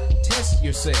faith. Test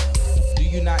yourselves. Do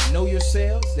you not know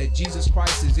yourselves that Jesus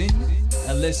Christ is in you?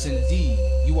 Unless indeed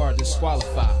you are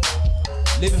disqualified."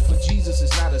 Living for Jesus is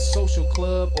not a social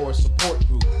club or a support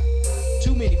group.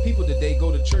 Too many people today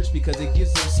go to church because it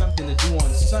gives them something to do on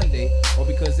Sunday, or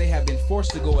because they have been forced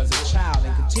to go as a child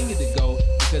and continue to go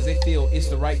because they feel it's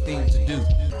the right thing to do.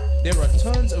 There are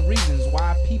tons of reasons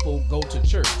why people go to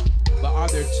church, but are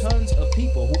there tons of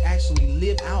people who actually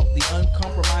live out the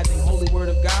uncompromising holy word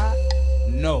of God?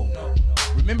 No.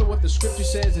 Remember what the scripture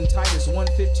says in Titus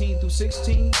 1:15 through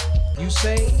 16? You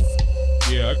say,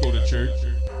 yeah, I go to church.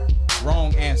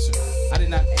 Wrong answer. I did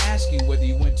not ask you whether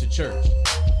you went to church.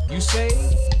 You say,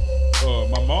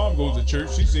 my mom goes to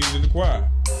church. She sings in the choir.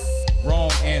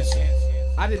 Wrong answer.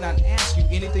 I did not ask you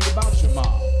anything about your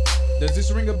mom. Does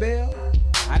this ring a bell?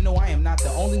 I know I am not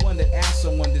the only one that asked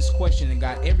someone this question and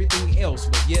got everything else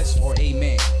but yes or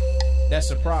amen. That's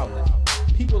a problem.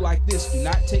 People like this do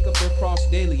not take up their cross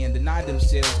daily and deny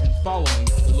themselves in following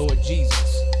the Lord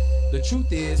Jesus. The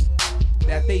truth is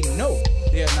that they know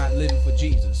they are not living for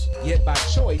Jesus, yet by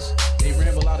choice, they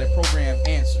ramble out a programmed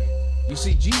answer. You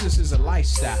see, Jesus is a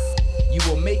lifestyle. You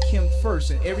will make him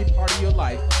first in every part of your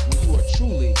life when you are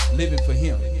truly living for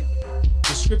him.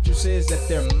 The scripture says that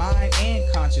their mind and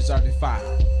conscience are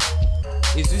defiled.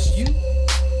 Is this you?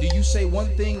 Do you say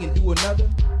one thing and do another?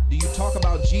 Do you talk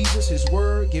about Jesus, his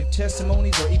word, give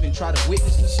testimonies, or even try to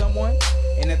witness to someone,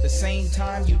 and at the same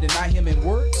time you deny him in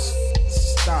works?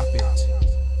 Stop it.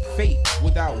 Faith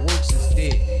without works is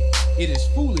dead. It is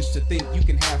foolish to think you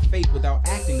can have faith without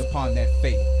acting upon that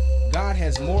faith. God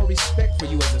has more respect for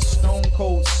you as a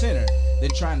stone-cold sinner than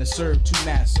trying to serve two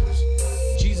masters.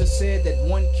 Jesus said that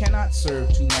one cannot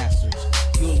serve two masters.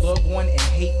 You'll love one and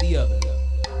hate the other.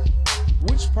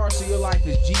 Which parts of your life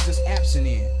is Jesus absent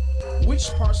in? Which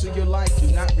parts of your life do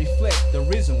not reflect the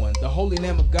risen one, the Holy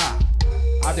Lamb of God?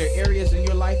 Are there areas in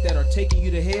your life that are taking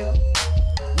you to hell?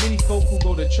 Many folk who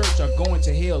go to church are going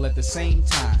to hell at the same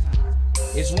time.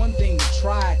 It's one thing to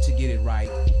try to get it right.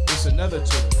 It's another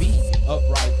to be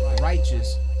upright,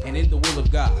 righteous, and in the will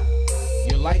of God.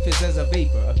 Your life is as a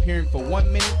vapor, appearing for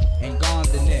 1 minute and gone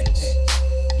the next.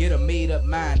 Get a made-up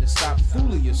mind to stop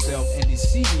fooling yourself and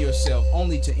deceiving yourself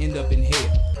only to end up in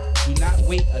hell. Do not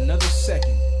wait another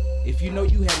second. If you know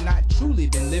you have not truly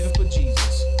been living for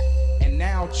Jesus, and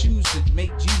now choose to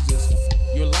make Jesus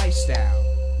your lifestyle,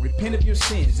 repent of your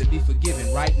sins and be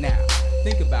forgiven right now.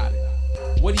 Think about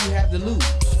it. What do you have to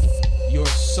lose? Your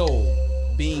soul,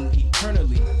 being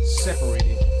eternally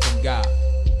separated from God.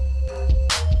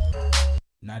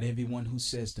 Not everyone who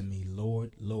says to me,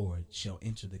 Lord, Lord, shall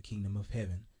enter the kingdom of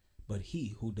heaven, but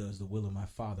he who does the will of my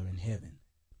Father in heaven.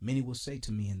 Many will say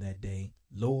to me in that day,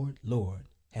 Lord, Lord,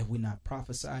 have we not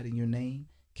prophesied in your name,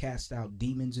 cast out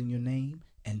demons in your name,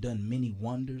 and done many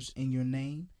wonders in your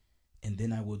name? And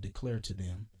then I will declare to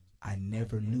them, I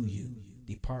never knew you.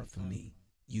 Depart from me,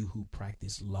 you who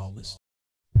practice lawlessness.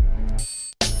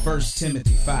 1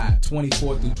 Timothy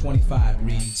 5:24 through 25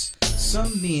 reads,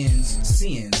 Some men's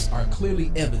sins are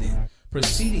clearly evident,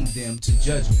 preceding them to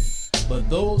judgment, but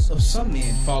those of some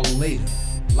men follow later.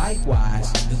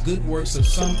 Likewise, the good works of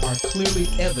some are clearly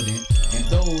evident, and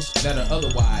those that are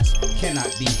otherwise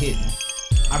cannot be hidden.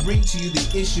 I bring to you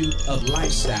the issue of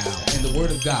lifestyle and the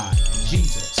Word of God,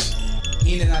 Jesus.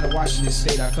 In and out of Washington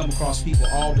State, I come across people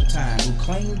all the time who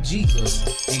claim Jesus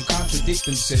and contradict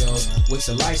themselves with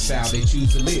the lifestyle they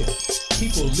choose to live.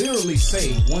 People literally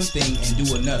say one thing and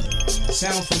do another.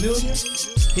 Sound familiar?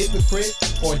 Hypocrite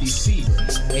or deceiver,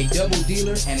 a double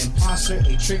dealer, an imposter,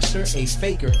 a trickster, a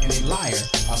faker, and a liar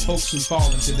are folks who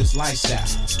fall into this lifestyle.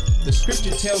 The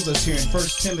scripture tells us here in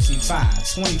 1 Timothy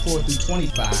 5:24 through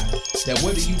 25 that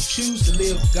whether you choose to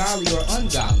live godly or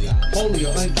ungodly, holy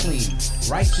or unclean,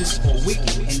 righteous or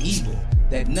wicked and evil,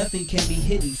 that nothing can be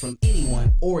hidden from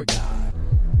anyone or God.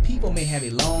 People may have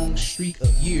a long streak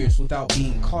of years without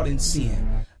being caught in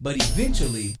sin, but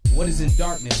eventually what is in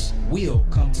darkness will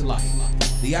come to light.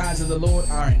 The eyes of the Lord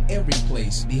are in every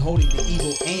place, beholding the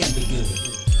evil and the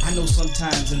good. I know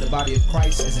sometimes in the body of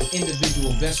Christ, as an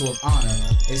individual vessel of honor,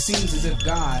 it seems as if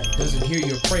God doesn't hear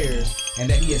your prayers and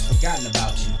that he has forgotten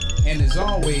about you. And as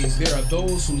always, there are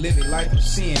those who live a life of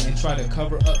sin and try to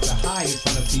cover up to hide in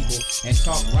front of people and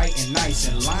talk right and nice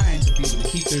and lying to people to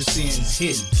keep their sins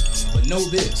hidden. But know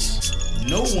this,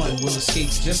 no one will escape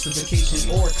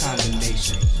justification or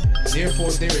condemnation. Therefore,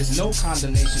 there is no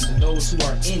condemnation to those who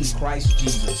are in Christ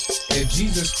Jesus. If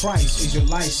Jesus Christ is your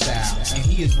lifestyle and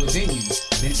he is within you,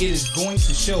 then it is going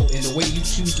to show in the way you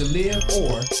choose to live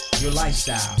or your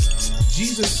lifestyle.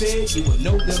 Jesus said you would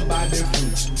know them by their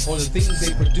fruits, or the things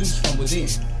they produce from within.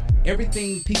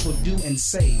 Everything people do and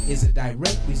say is a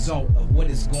direct result of what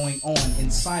is going on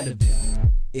inside of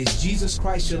them. Is Jesus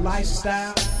Christ your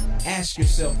lifestyle? Ask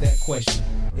yourself that question.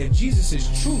 If Jesus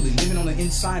is truly living on the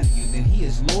inside of you, then he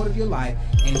is Lord of your life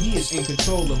and he is in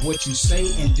control of what you say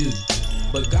and do.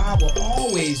 But God will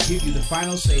always give you the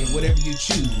final say in whatever you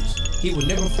choose. He will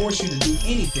never force you to do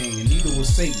anything, and neither will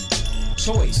Satan.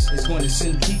 Choice is going to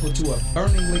send people to a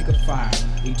burning lake of fire,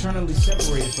 eternally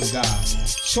separated from God.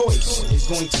 Choice is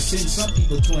going to send some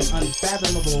people to an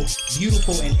unfathomable,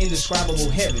 beautiful, and indescribable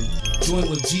heaven, joined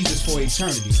with Jesus for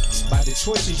eternity. By the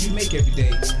choices you make every day,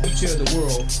 you tell the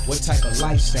world what type of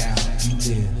lifestyle you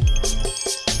live.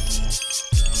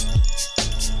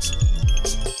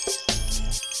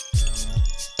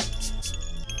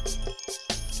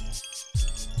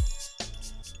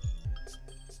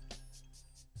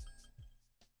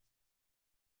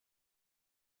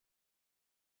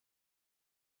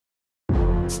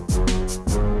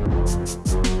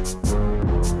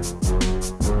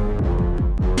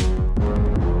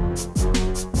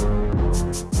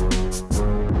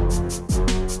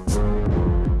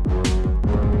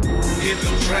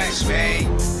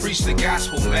 Preach the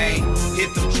gospel, man.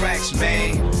 Hit them tracks,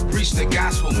 man. Preach the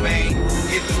gospel, man.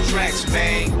 Hit them tracks,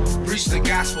 man. Preach the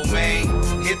gospel, man.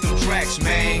 Hit them tracks,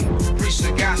 man. Preach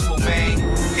the gospel, man.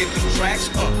 Hit them tracks,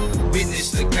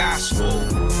 witness the gospel.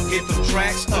 Hit them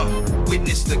tracks,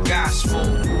 witness the gospel.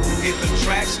 Hit them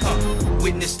tracks,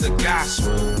 witness the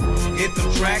gospel. Hit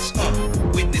them tracks,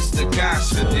 witness the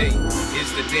gospel. Today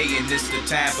is the day and it's the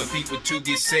time for people to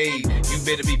get saved. You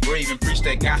better be brave and preach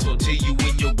that gospel till you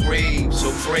in your grave.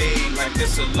 So pray like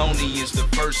Thessalonians, the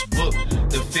first book,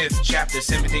 the 5th chapter,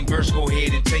 17th verse. Go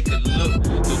ahead and take a look.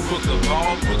 The book of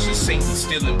all books is Satan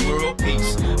stealing world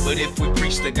peace. But if we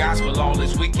preach the gospel, all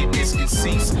his wickedness can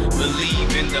cease.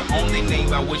 Believe in the only name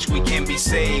by which we can be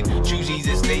saved. Choose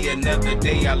Jesus day, another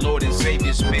day our Lord and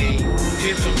Savior's made.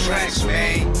 Hit them tracks,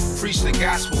 man. Preach the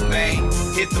gospel, man.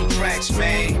 Hit them tracks,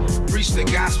 man. Preach the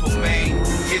gospel, man.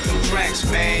 Hit them tracks,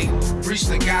 man. Preach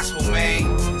the gospel,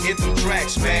 man. Hit them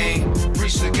tracks, man.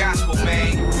 Preach the gospel,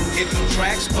 man. Hit them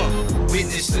tracks,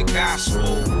 witness the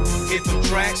gospel. Hit them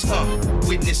tracks,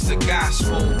 witness the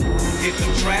gospel. Hit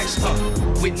them tracks,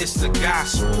 witness the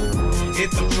gospel.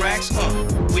 Hit them tracks,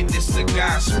 witness the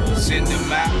gospel. Send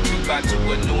them out, you about to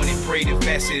anoint and pray to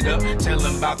fast it up. Tell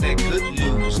them about that good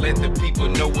news. Let the people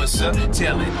know what's up.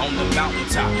 Tell it on the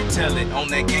mountaintop. Tell it on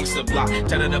that gangster block.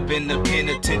 Tell it up in the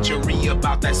penitentiary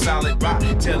about that solid rock.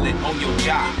 Tell it on your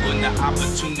job when the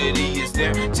opportunity is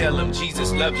there. Tell them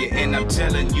Jesus love you and I'm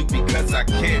telling you because I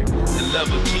care. The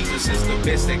love of Jesus is the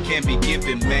best that can be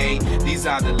given, man. These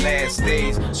are the last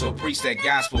days, so preach that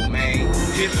gospel, man.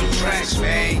 Hit them tracks,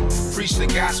 man. Preach the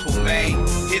gospel, man.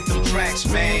 Hit them tracks,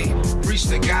 man. Preach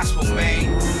the gospel,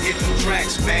 man. Hit them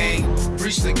tracks, man.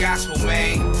 Preach the gospel,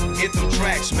 man. Hit them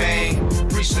tracks, man.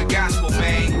 Preach the gospel,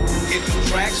 man. Hit them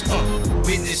tracks,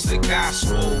 witness the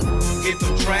gospel. Hit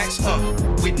them tracks,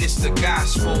 witness the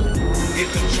gospel.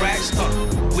 Hit them tracks,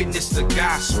 witness the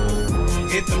gospel.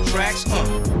 Hit them tracks,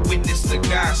 witness the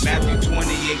gospel. Matthew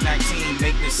 28:19,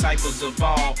 make disciples of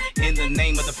all in the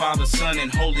name of the Father, Son,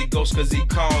 and Holy Ghost, cause he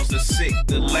calls the sick,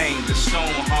 the lame, the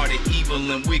stone-hearted,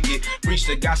 evil and wicked. Preach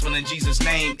the gospel in Jesus'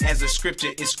 name as the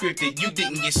scripture is scripted. You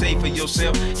didn't get saved for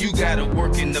yourself, you gotta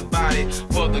work in the body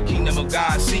for the kingdom of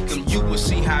God. Seek him, you will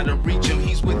see how to reach him.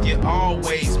 He's with you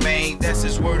always, man. That's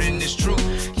his word and his truth.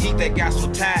 Keep that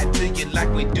gospel tied to you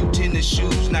like we do tennis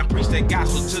shoes. Now preach that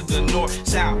gospel to the north,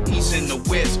 south, east, and the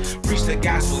west. Preach the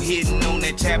gospel hidden on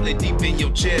that tablet deep in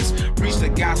your chest. Preach the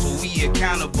gospel, we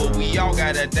accountable. We all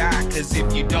gotta die, cause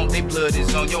if you don't, they blood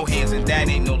is on your hands, and that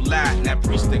ain't no lie. Now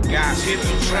preach the gospel. Hit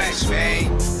them tracks, man.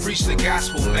 Preach the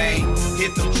gospel, man.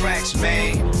 Hit them tracks,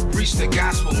 man. Preach the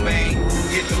gospel, man.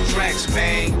 Hit them tracks,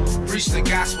 man. Preach the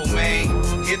gospel,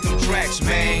 man. Hit them tracks,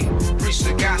 man. Preach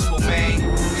the gospel, man.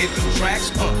 Hit them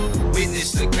tracks,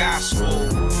 witness the gospel.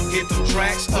 Hit them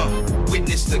tracks,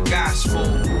 witness the gospel.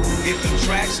 Hit them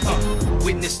tracks,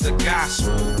 witness the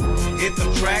gospel. Hit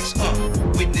them tracks,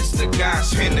 witness the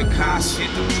gospel. Pentecost,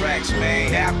 hit them tracks,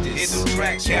 man. Baptist, hit them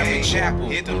tracks, Catholic Chapel,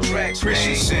 hit them tracks,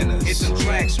 Christian sinners, hit them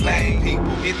tracks, black people,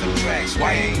 hit them tracks,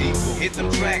 white people, hit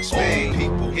them tracks, old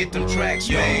people, hit them tracks,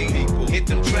 young people, hit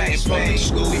them tracks, in public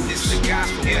school, witness the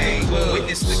gospel, man.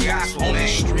 Witness the gospel, on the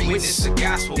street, witness the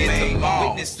gospel, man.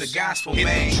 Witness the gospel, man.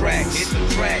 Hit them tracks, hit them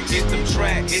tracks, hit them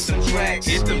tracks, hit them tracks,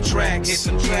 hit them tracks, hit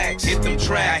them tracks, hit them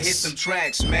tracks, hit them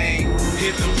tracks, man.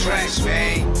 Hit them tracks,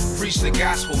 man. Preach the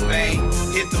gospel, man.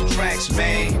 Hit them tracks,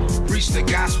 man. Preach the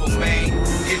gospel, man.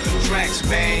 Hit them tracks,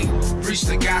 man. Preach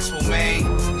the gospel,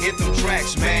 man. Hit them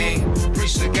tracks, man.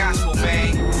 Preach the gospel,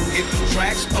 man. Hit them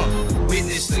tracks,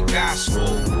 witness the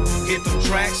gospel. Hit them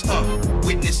tracks,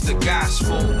 witness the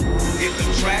gospel. Hit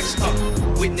them tracks,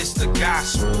 witness the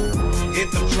gospel.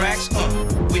 Hit them tracks,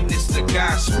 witness the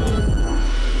gospel.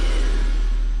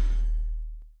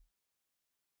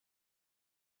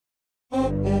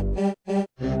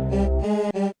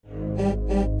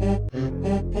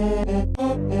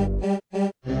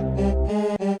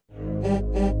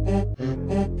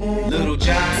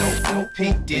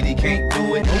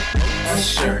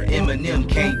 Usher, Eminem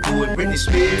can't do it. Britney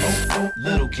Spears,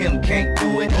 Little Kim can't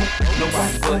do it.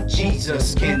 Nobody but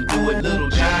Jesus can do it. Little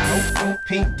John,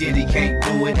 P. Diddy can't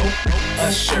do it.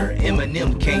 Usher,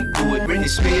 Eminem can't do it. Britney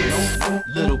Spears,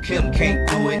 Little Kim can't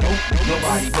do it.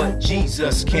 Nobody but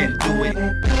Jesus can do it.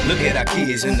 Look at our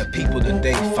kids and the people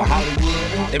today. For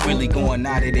Hollywood, they're really going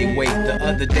out of their way. The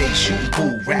other day, shooting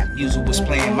pool, rap music was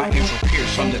playing. My intro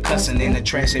pierced from the cussing and the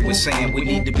trash they was saying. We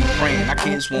need to be praying. Our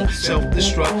kids won't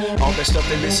self-destruct. All that stuff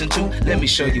they listen to, let me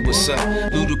show you what's up.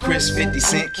 Ludacris, 50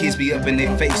 Cent, kids be up in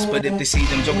their face. But if they see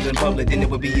them jokers in public, then it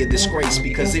would be a disgrace.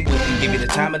 Because it wouldn't give you the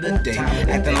time of the day.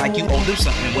 Acting like you owe them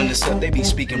something when the stuff they be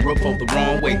speaking rough off the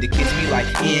wrong way. The kids be like,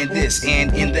 in this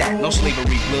and in that. No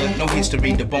slavery blood, no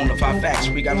history, the bona fide facts.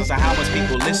 Regardless of how much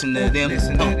people listen to them.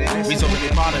 Result of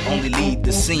their product only lead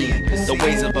to sin. The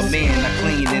ways of a man are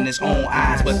clean in his own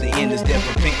eyes. But the end is death,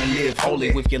 repent and live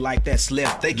holy with your life that's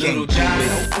left. They can't do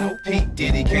it. P.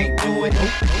 Diddy can't do it.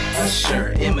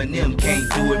 Usher, Eminem can't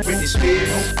do it. Britney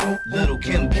Spears, Little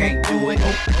Kim can't do it.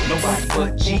 Nobody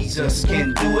but Jesus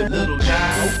can do it. Little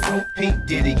John, P.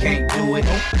 Diddy can't do it.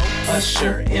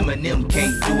 Usher, Eminem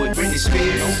can't do it. Britney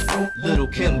Spears, Little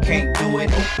Kim can't do it.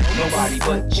 Nobody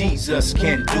but Jesus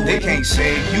can do it. They can't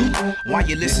save you. Why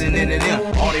you listening to them?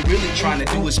 All they really trying to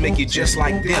do is make you just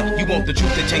like them. You want the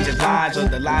truth that changes lives or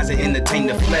the lies that entertain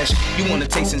the flesh. You want to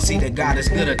taste and see that God is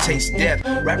good or taste death.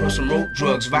 Rappers from rope,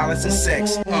 drugs, violence, and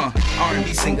sex.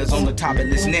 R&B singers on the topic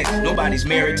list next. Nobody's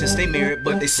married to stay married,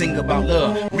 but they sing about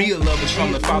love. Real love is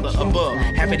from the Father above.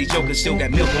 Half of these jokers still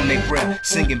got milk on their breath,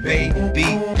 singing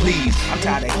baby, please. I'm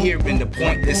tired of hearing the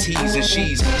pointless he's and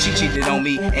she's. She cheated on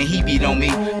me and he beat on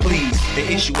me. Please,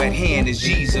 the issue at hand is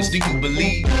Jesus. Do you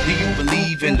believe? Do you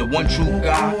believe in the one true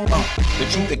God? The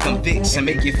truth that convicts and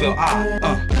make you feel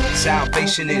odd.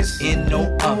 Salvation is in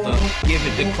no other. Give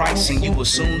it to Christ and you will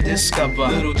soon discover.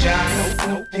 Little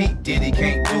John, P. Diddy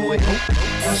can't do it.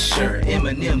 Usher,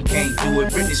 Eminem can't do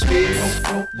it. Britney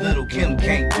Spears, Little Kim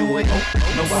can't do it.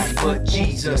 Nobody but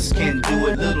Jesus can do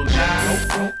it. Little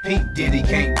John, P. Diddy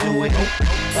can't do it.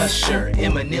 Usher,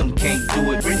 Eminem can't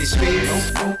do it. Britney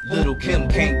Spears, Little Kim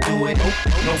can't do it.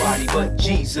 Nobody but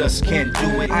Jesus can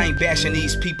do it. I ain't bashing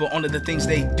these people under the things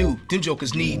they do. Them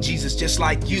jokers need Jesus just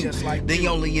like you. They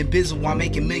only invisible while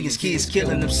making millions. Kids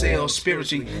killing themselves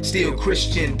spiritually. Still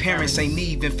Christian parents ain't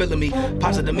even feeling me.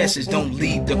 Positive message don't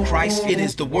lead to Christ. It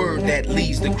is the word that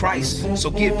leads to Christ. So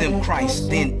give them Christ,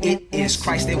 then it is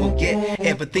Christ they will get.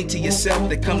 Ever think to yourself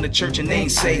they come to church and they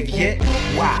ain't saved yet?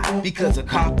 Why? Because of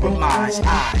compromise.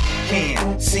 I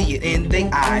can see it in their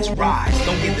eyes rise.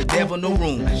 Don't give the devil no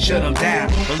room. Shut them down.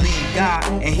 Believe God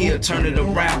and he'll turn it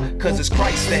around. Cause it's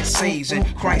Christ that saves and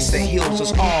Christ that heals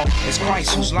us all. It's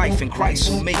Christ whose life and Christ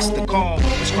who makes the call.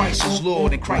 It's Christ who's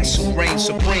Lord and Christ who reigns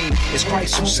supreme. It's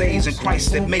Christ who saves and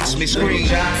Christ that makes me scream.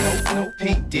 John,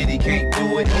 P. Diddy can't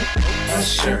do it.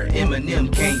 Usher,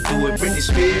 Eminem can't do it. Britney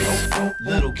Spears,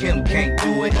 Little Kim can't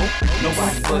do it.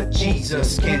 Nobody but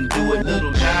Jesus can do it.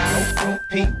 Little John,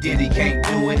 P. Diddy can't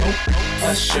do it.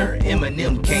 Usher,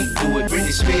 Eminem can't do it.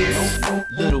 Britney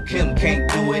Spears, Little Kim can't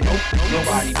do it.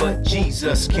 Nobody but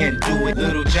Jesus can do it.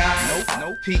 Little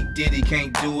John, P. Diddy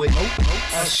can't do it.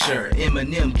 Usher,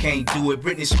 Eminem can't do it.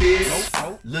 Britney Spears,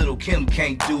 Little Kim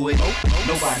can't do it.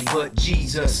 Nobody but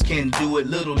Jesus can do it.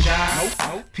 Little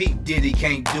John, P. Diddy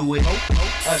can't do it.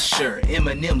 Usher,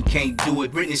 Eminem can't do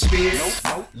it. Britney Spears,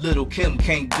 Little Kim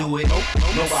can't do it.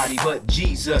 Nobody but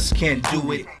Jesus can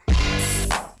do it.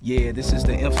 Yeah, this is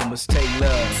the infamous Tay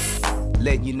Luvv,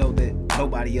 letting you know that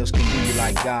nobody else can do you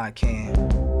like God can.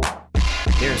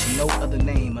 There is no other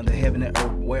name under heaven and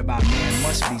earth whereby man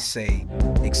must be saved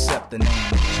except the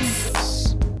name of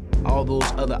Jesus. All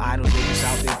those other idols, they're just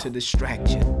out there to distract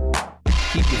you.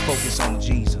 Keep your focus on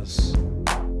Jesus.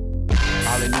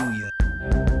 Hallelujah.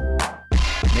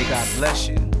 May God bless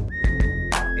you.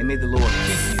 And may the Lord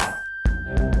keep you.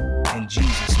 In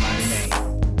Jesus' mighty name.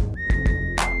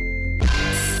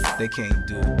 They can't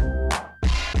do it.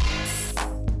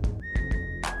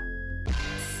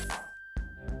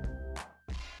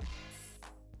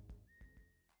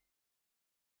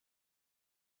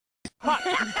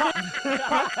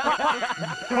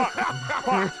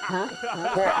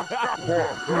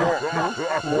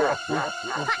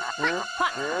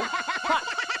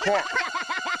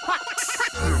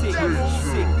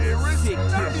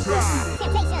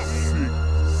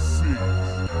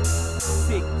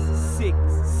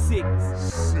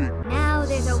 Now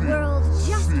there's a world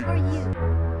just for you.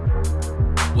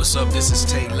 What's up? This is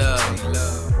Tay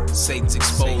Luvv. Satan's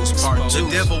exposed, part 2.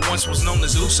 The devil once was known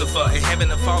as Lucifer. In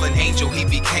heaven a fallen angel he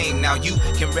became. Now you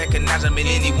can recognize him in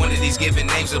any one of these given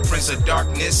names. The prince of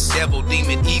darkness, devil,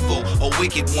 demon, evil, a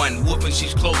wicked one. Wolf in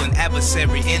sheep's clothing,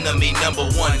 adversary, enemy number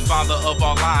 1. Father of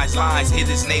all lies, lies is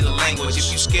his native language.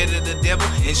 If you scared of the devil,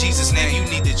 in Jesus' name you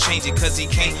need to change it, cause he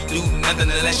can't do nothing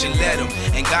unless you let him.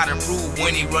 And God approve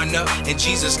when he run up. In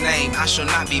Jesus' name I shall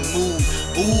not be moved.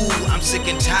 Ooh, I'm sick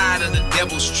and tired of the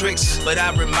devil's tricks, but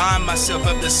I remind myself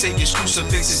of the Savior's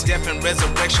crucifix. His death and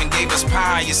resurrection gave us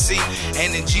power, you see.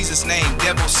 And in Jesus' name,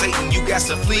 devil, Satan, you got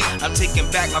to flee. I'm taking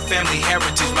back my family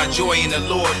heritage, my joy in the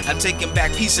Lord. I'm taking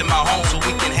back peace in my home so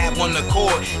we can have one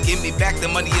accord. Give me back the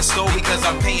money you stole because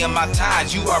I'm paying my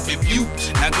tithes. You are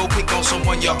rebuked. Now go pick on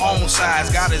someone your own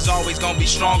size. God is always gonna be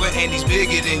stronger and he's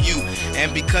bigger than you.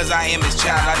 And because I am his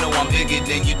child, I know I'm bigger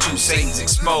than you too. Satan's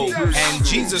exposed. And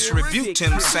Jesus rebuked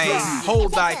him, saying,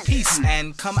 hold thy peace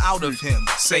and come out of him.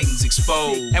 Satan's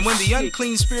exposed. And when the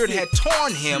unclean spirit had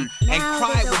torn him and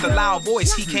cried with a loud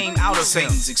voice, he came out of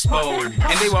Satan's exposed.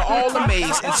 And they were all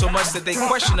amazed, and so much that they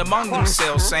questioned among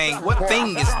themselves, saying, what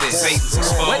thing is this? Satan's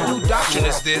exposed. What new doctrine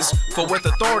is this? For with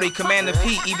authority commandeth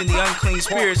he even the unclean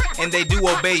spirits, and they do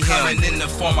obey him. Coming in the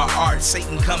form of art,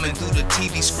 Satan coming through the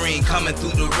TV screen, coming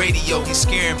through the radio, he's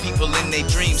scaring people in their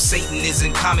dreams. Satan is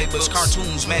in comic books,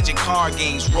 cartoons, magic card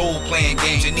games, role-playing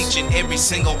games, and each and every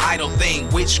single idle thing.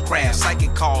 Witchcraft,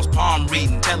 psychic calls, palm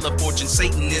reading, telefortune.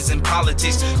 Satan is in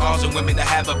politics, causing women to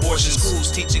have abortions.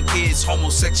 Schools teaching kids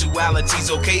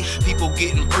homosexuality's okay. People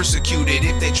getting persecuted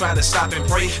if they try to stop and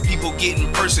pray. People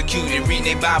getting persecuted, reading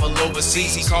their Bible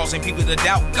overseas. He causing people to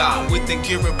doubt God with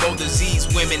incurable disease.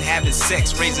 Women having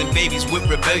sex, raising babies with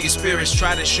rebellious spirits.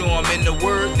 Try to show them in the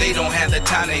word, they don't have the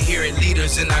time to hear it.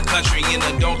 Leaders in our country in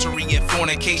adultery and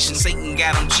fornication. Satan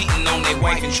got them cheating on their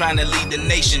wife and trying to lead the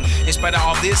nation. In spite of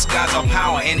all this, God's all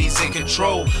power and he's in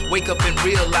control. Wake up and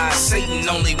realize Satan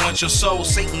only wants your soul.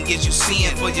 Satan gives you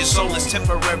sin for your soul is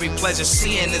temporary pleasure.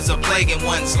 Sin is a plague in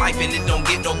one's life and it don't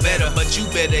get no better. But you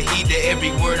better heed to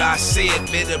every word I said.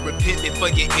 Better repent before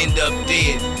you end up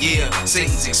dead. Yeah,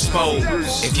 Satan's exposed.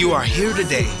 If you are here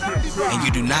today and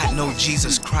you do not know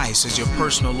Jesus Christ as your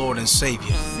personal Lord and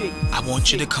Savior, I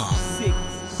want you to come.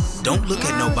 Don't look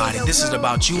at nobody. This is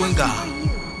about you and God.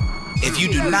 If you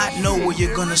do not know where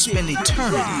you're gonna spend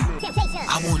eternity,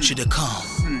 I want you to come.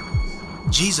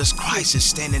 Jesus Christ is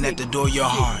standing at the door of your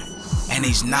heart, and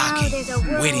he's knocking,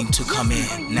 waiting to come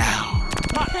in now.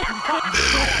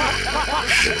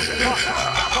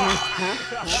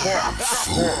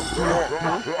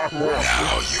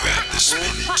 Now you have to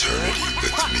spend eternity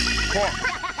with me.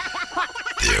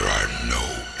 There are no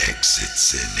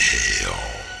exits in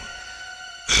hell.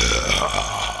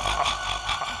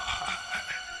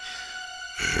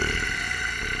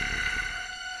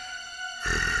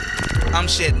 I'm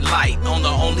shedding light on the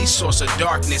only source of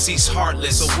darkness. He's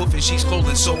heartless, a wolf in sheep's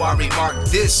clothing, so I remark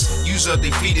this. You's a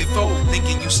defeated foe,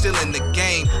 thinking you still in the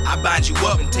game. I bind you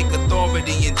up and take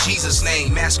authority in Jesus'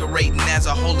 name. Masquerading as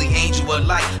a holy angel of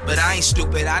light, but I ain't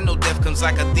stupid, I know death comes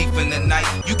like a thief in the night.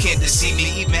 You can't deceive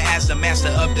me even as the master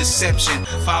of deception.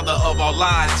 Father of all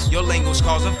lies, your language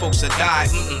causing folks to die.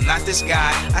 Not this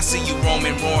guy, I see you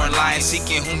roaming, roaring, lying,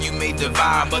 seeking whom you may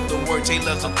devour. But the word they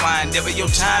love's applying, devil, your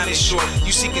time is short.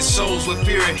 You seeking souls with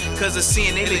fear, cause of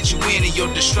sin they let you in and your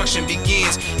destruction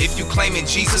begins. If you claiming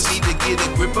Jesus, need to get a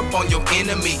grip up on your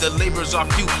enemy. The laborers are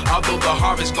few, although the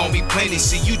harvest gon' be plenty.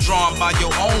 See you drawn by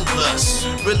your own lust.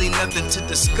 Really nothing to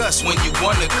discuss when you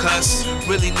wanna cuss.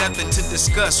 Really nothing to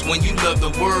discuss when you love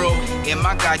the world. And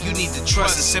my God, you need to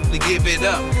trust and simply give it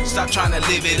up. Stop trying to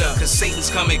live it up, cause Satan's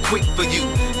coming quick for you,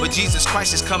 but Jesus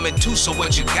Christ is coming too. So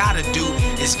what you gotta do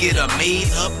is get a made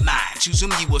up mind. Choose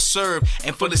whom you will serve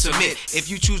and fully submit. If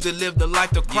you choose to live the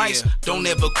life of Christ, don't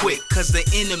ever quit, cause the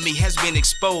enemy has been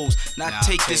exposed. Now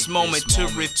take this moment to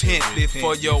repent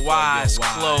before your eyes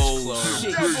close.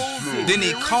 Then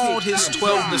he called his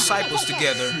 12 disciples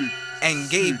together and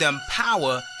gave them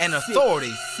power and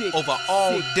authority over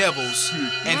all devils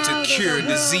and to cure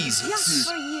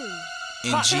diseases.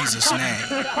 In Jesus'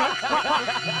 name.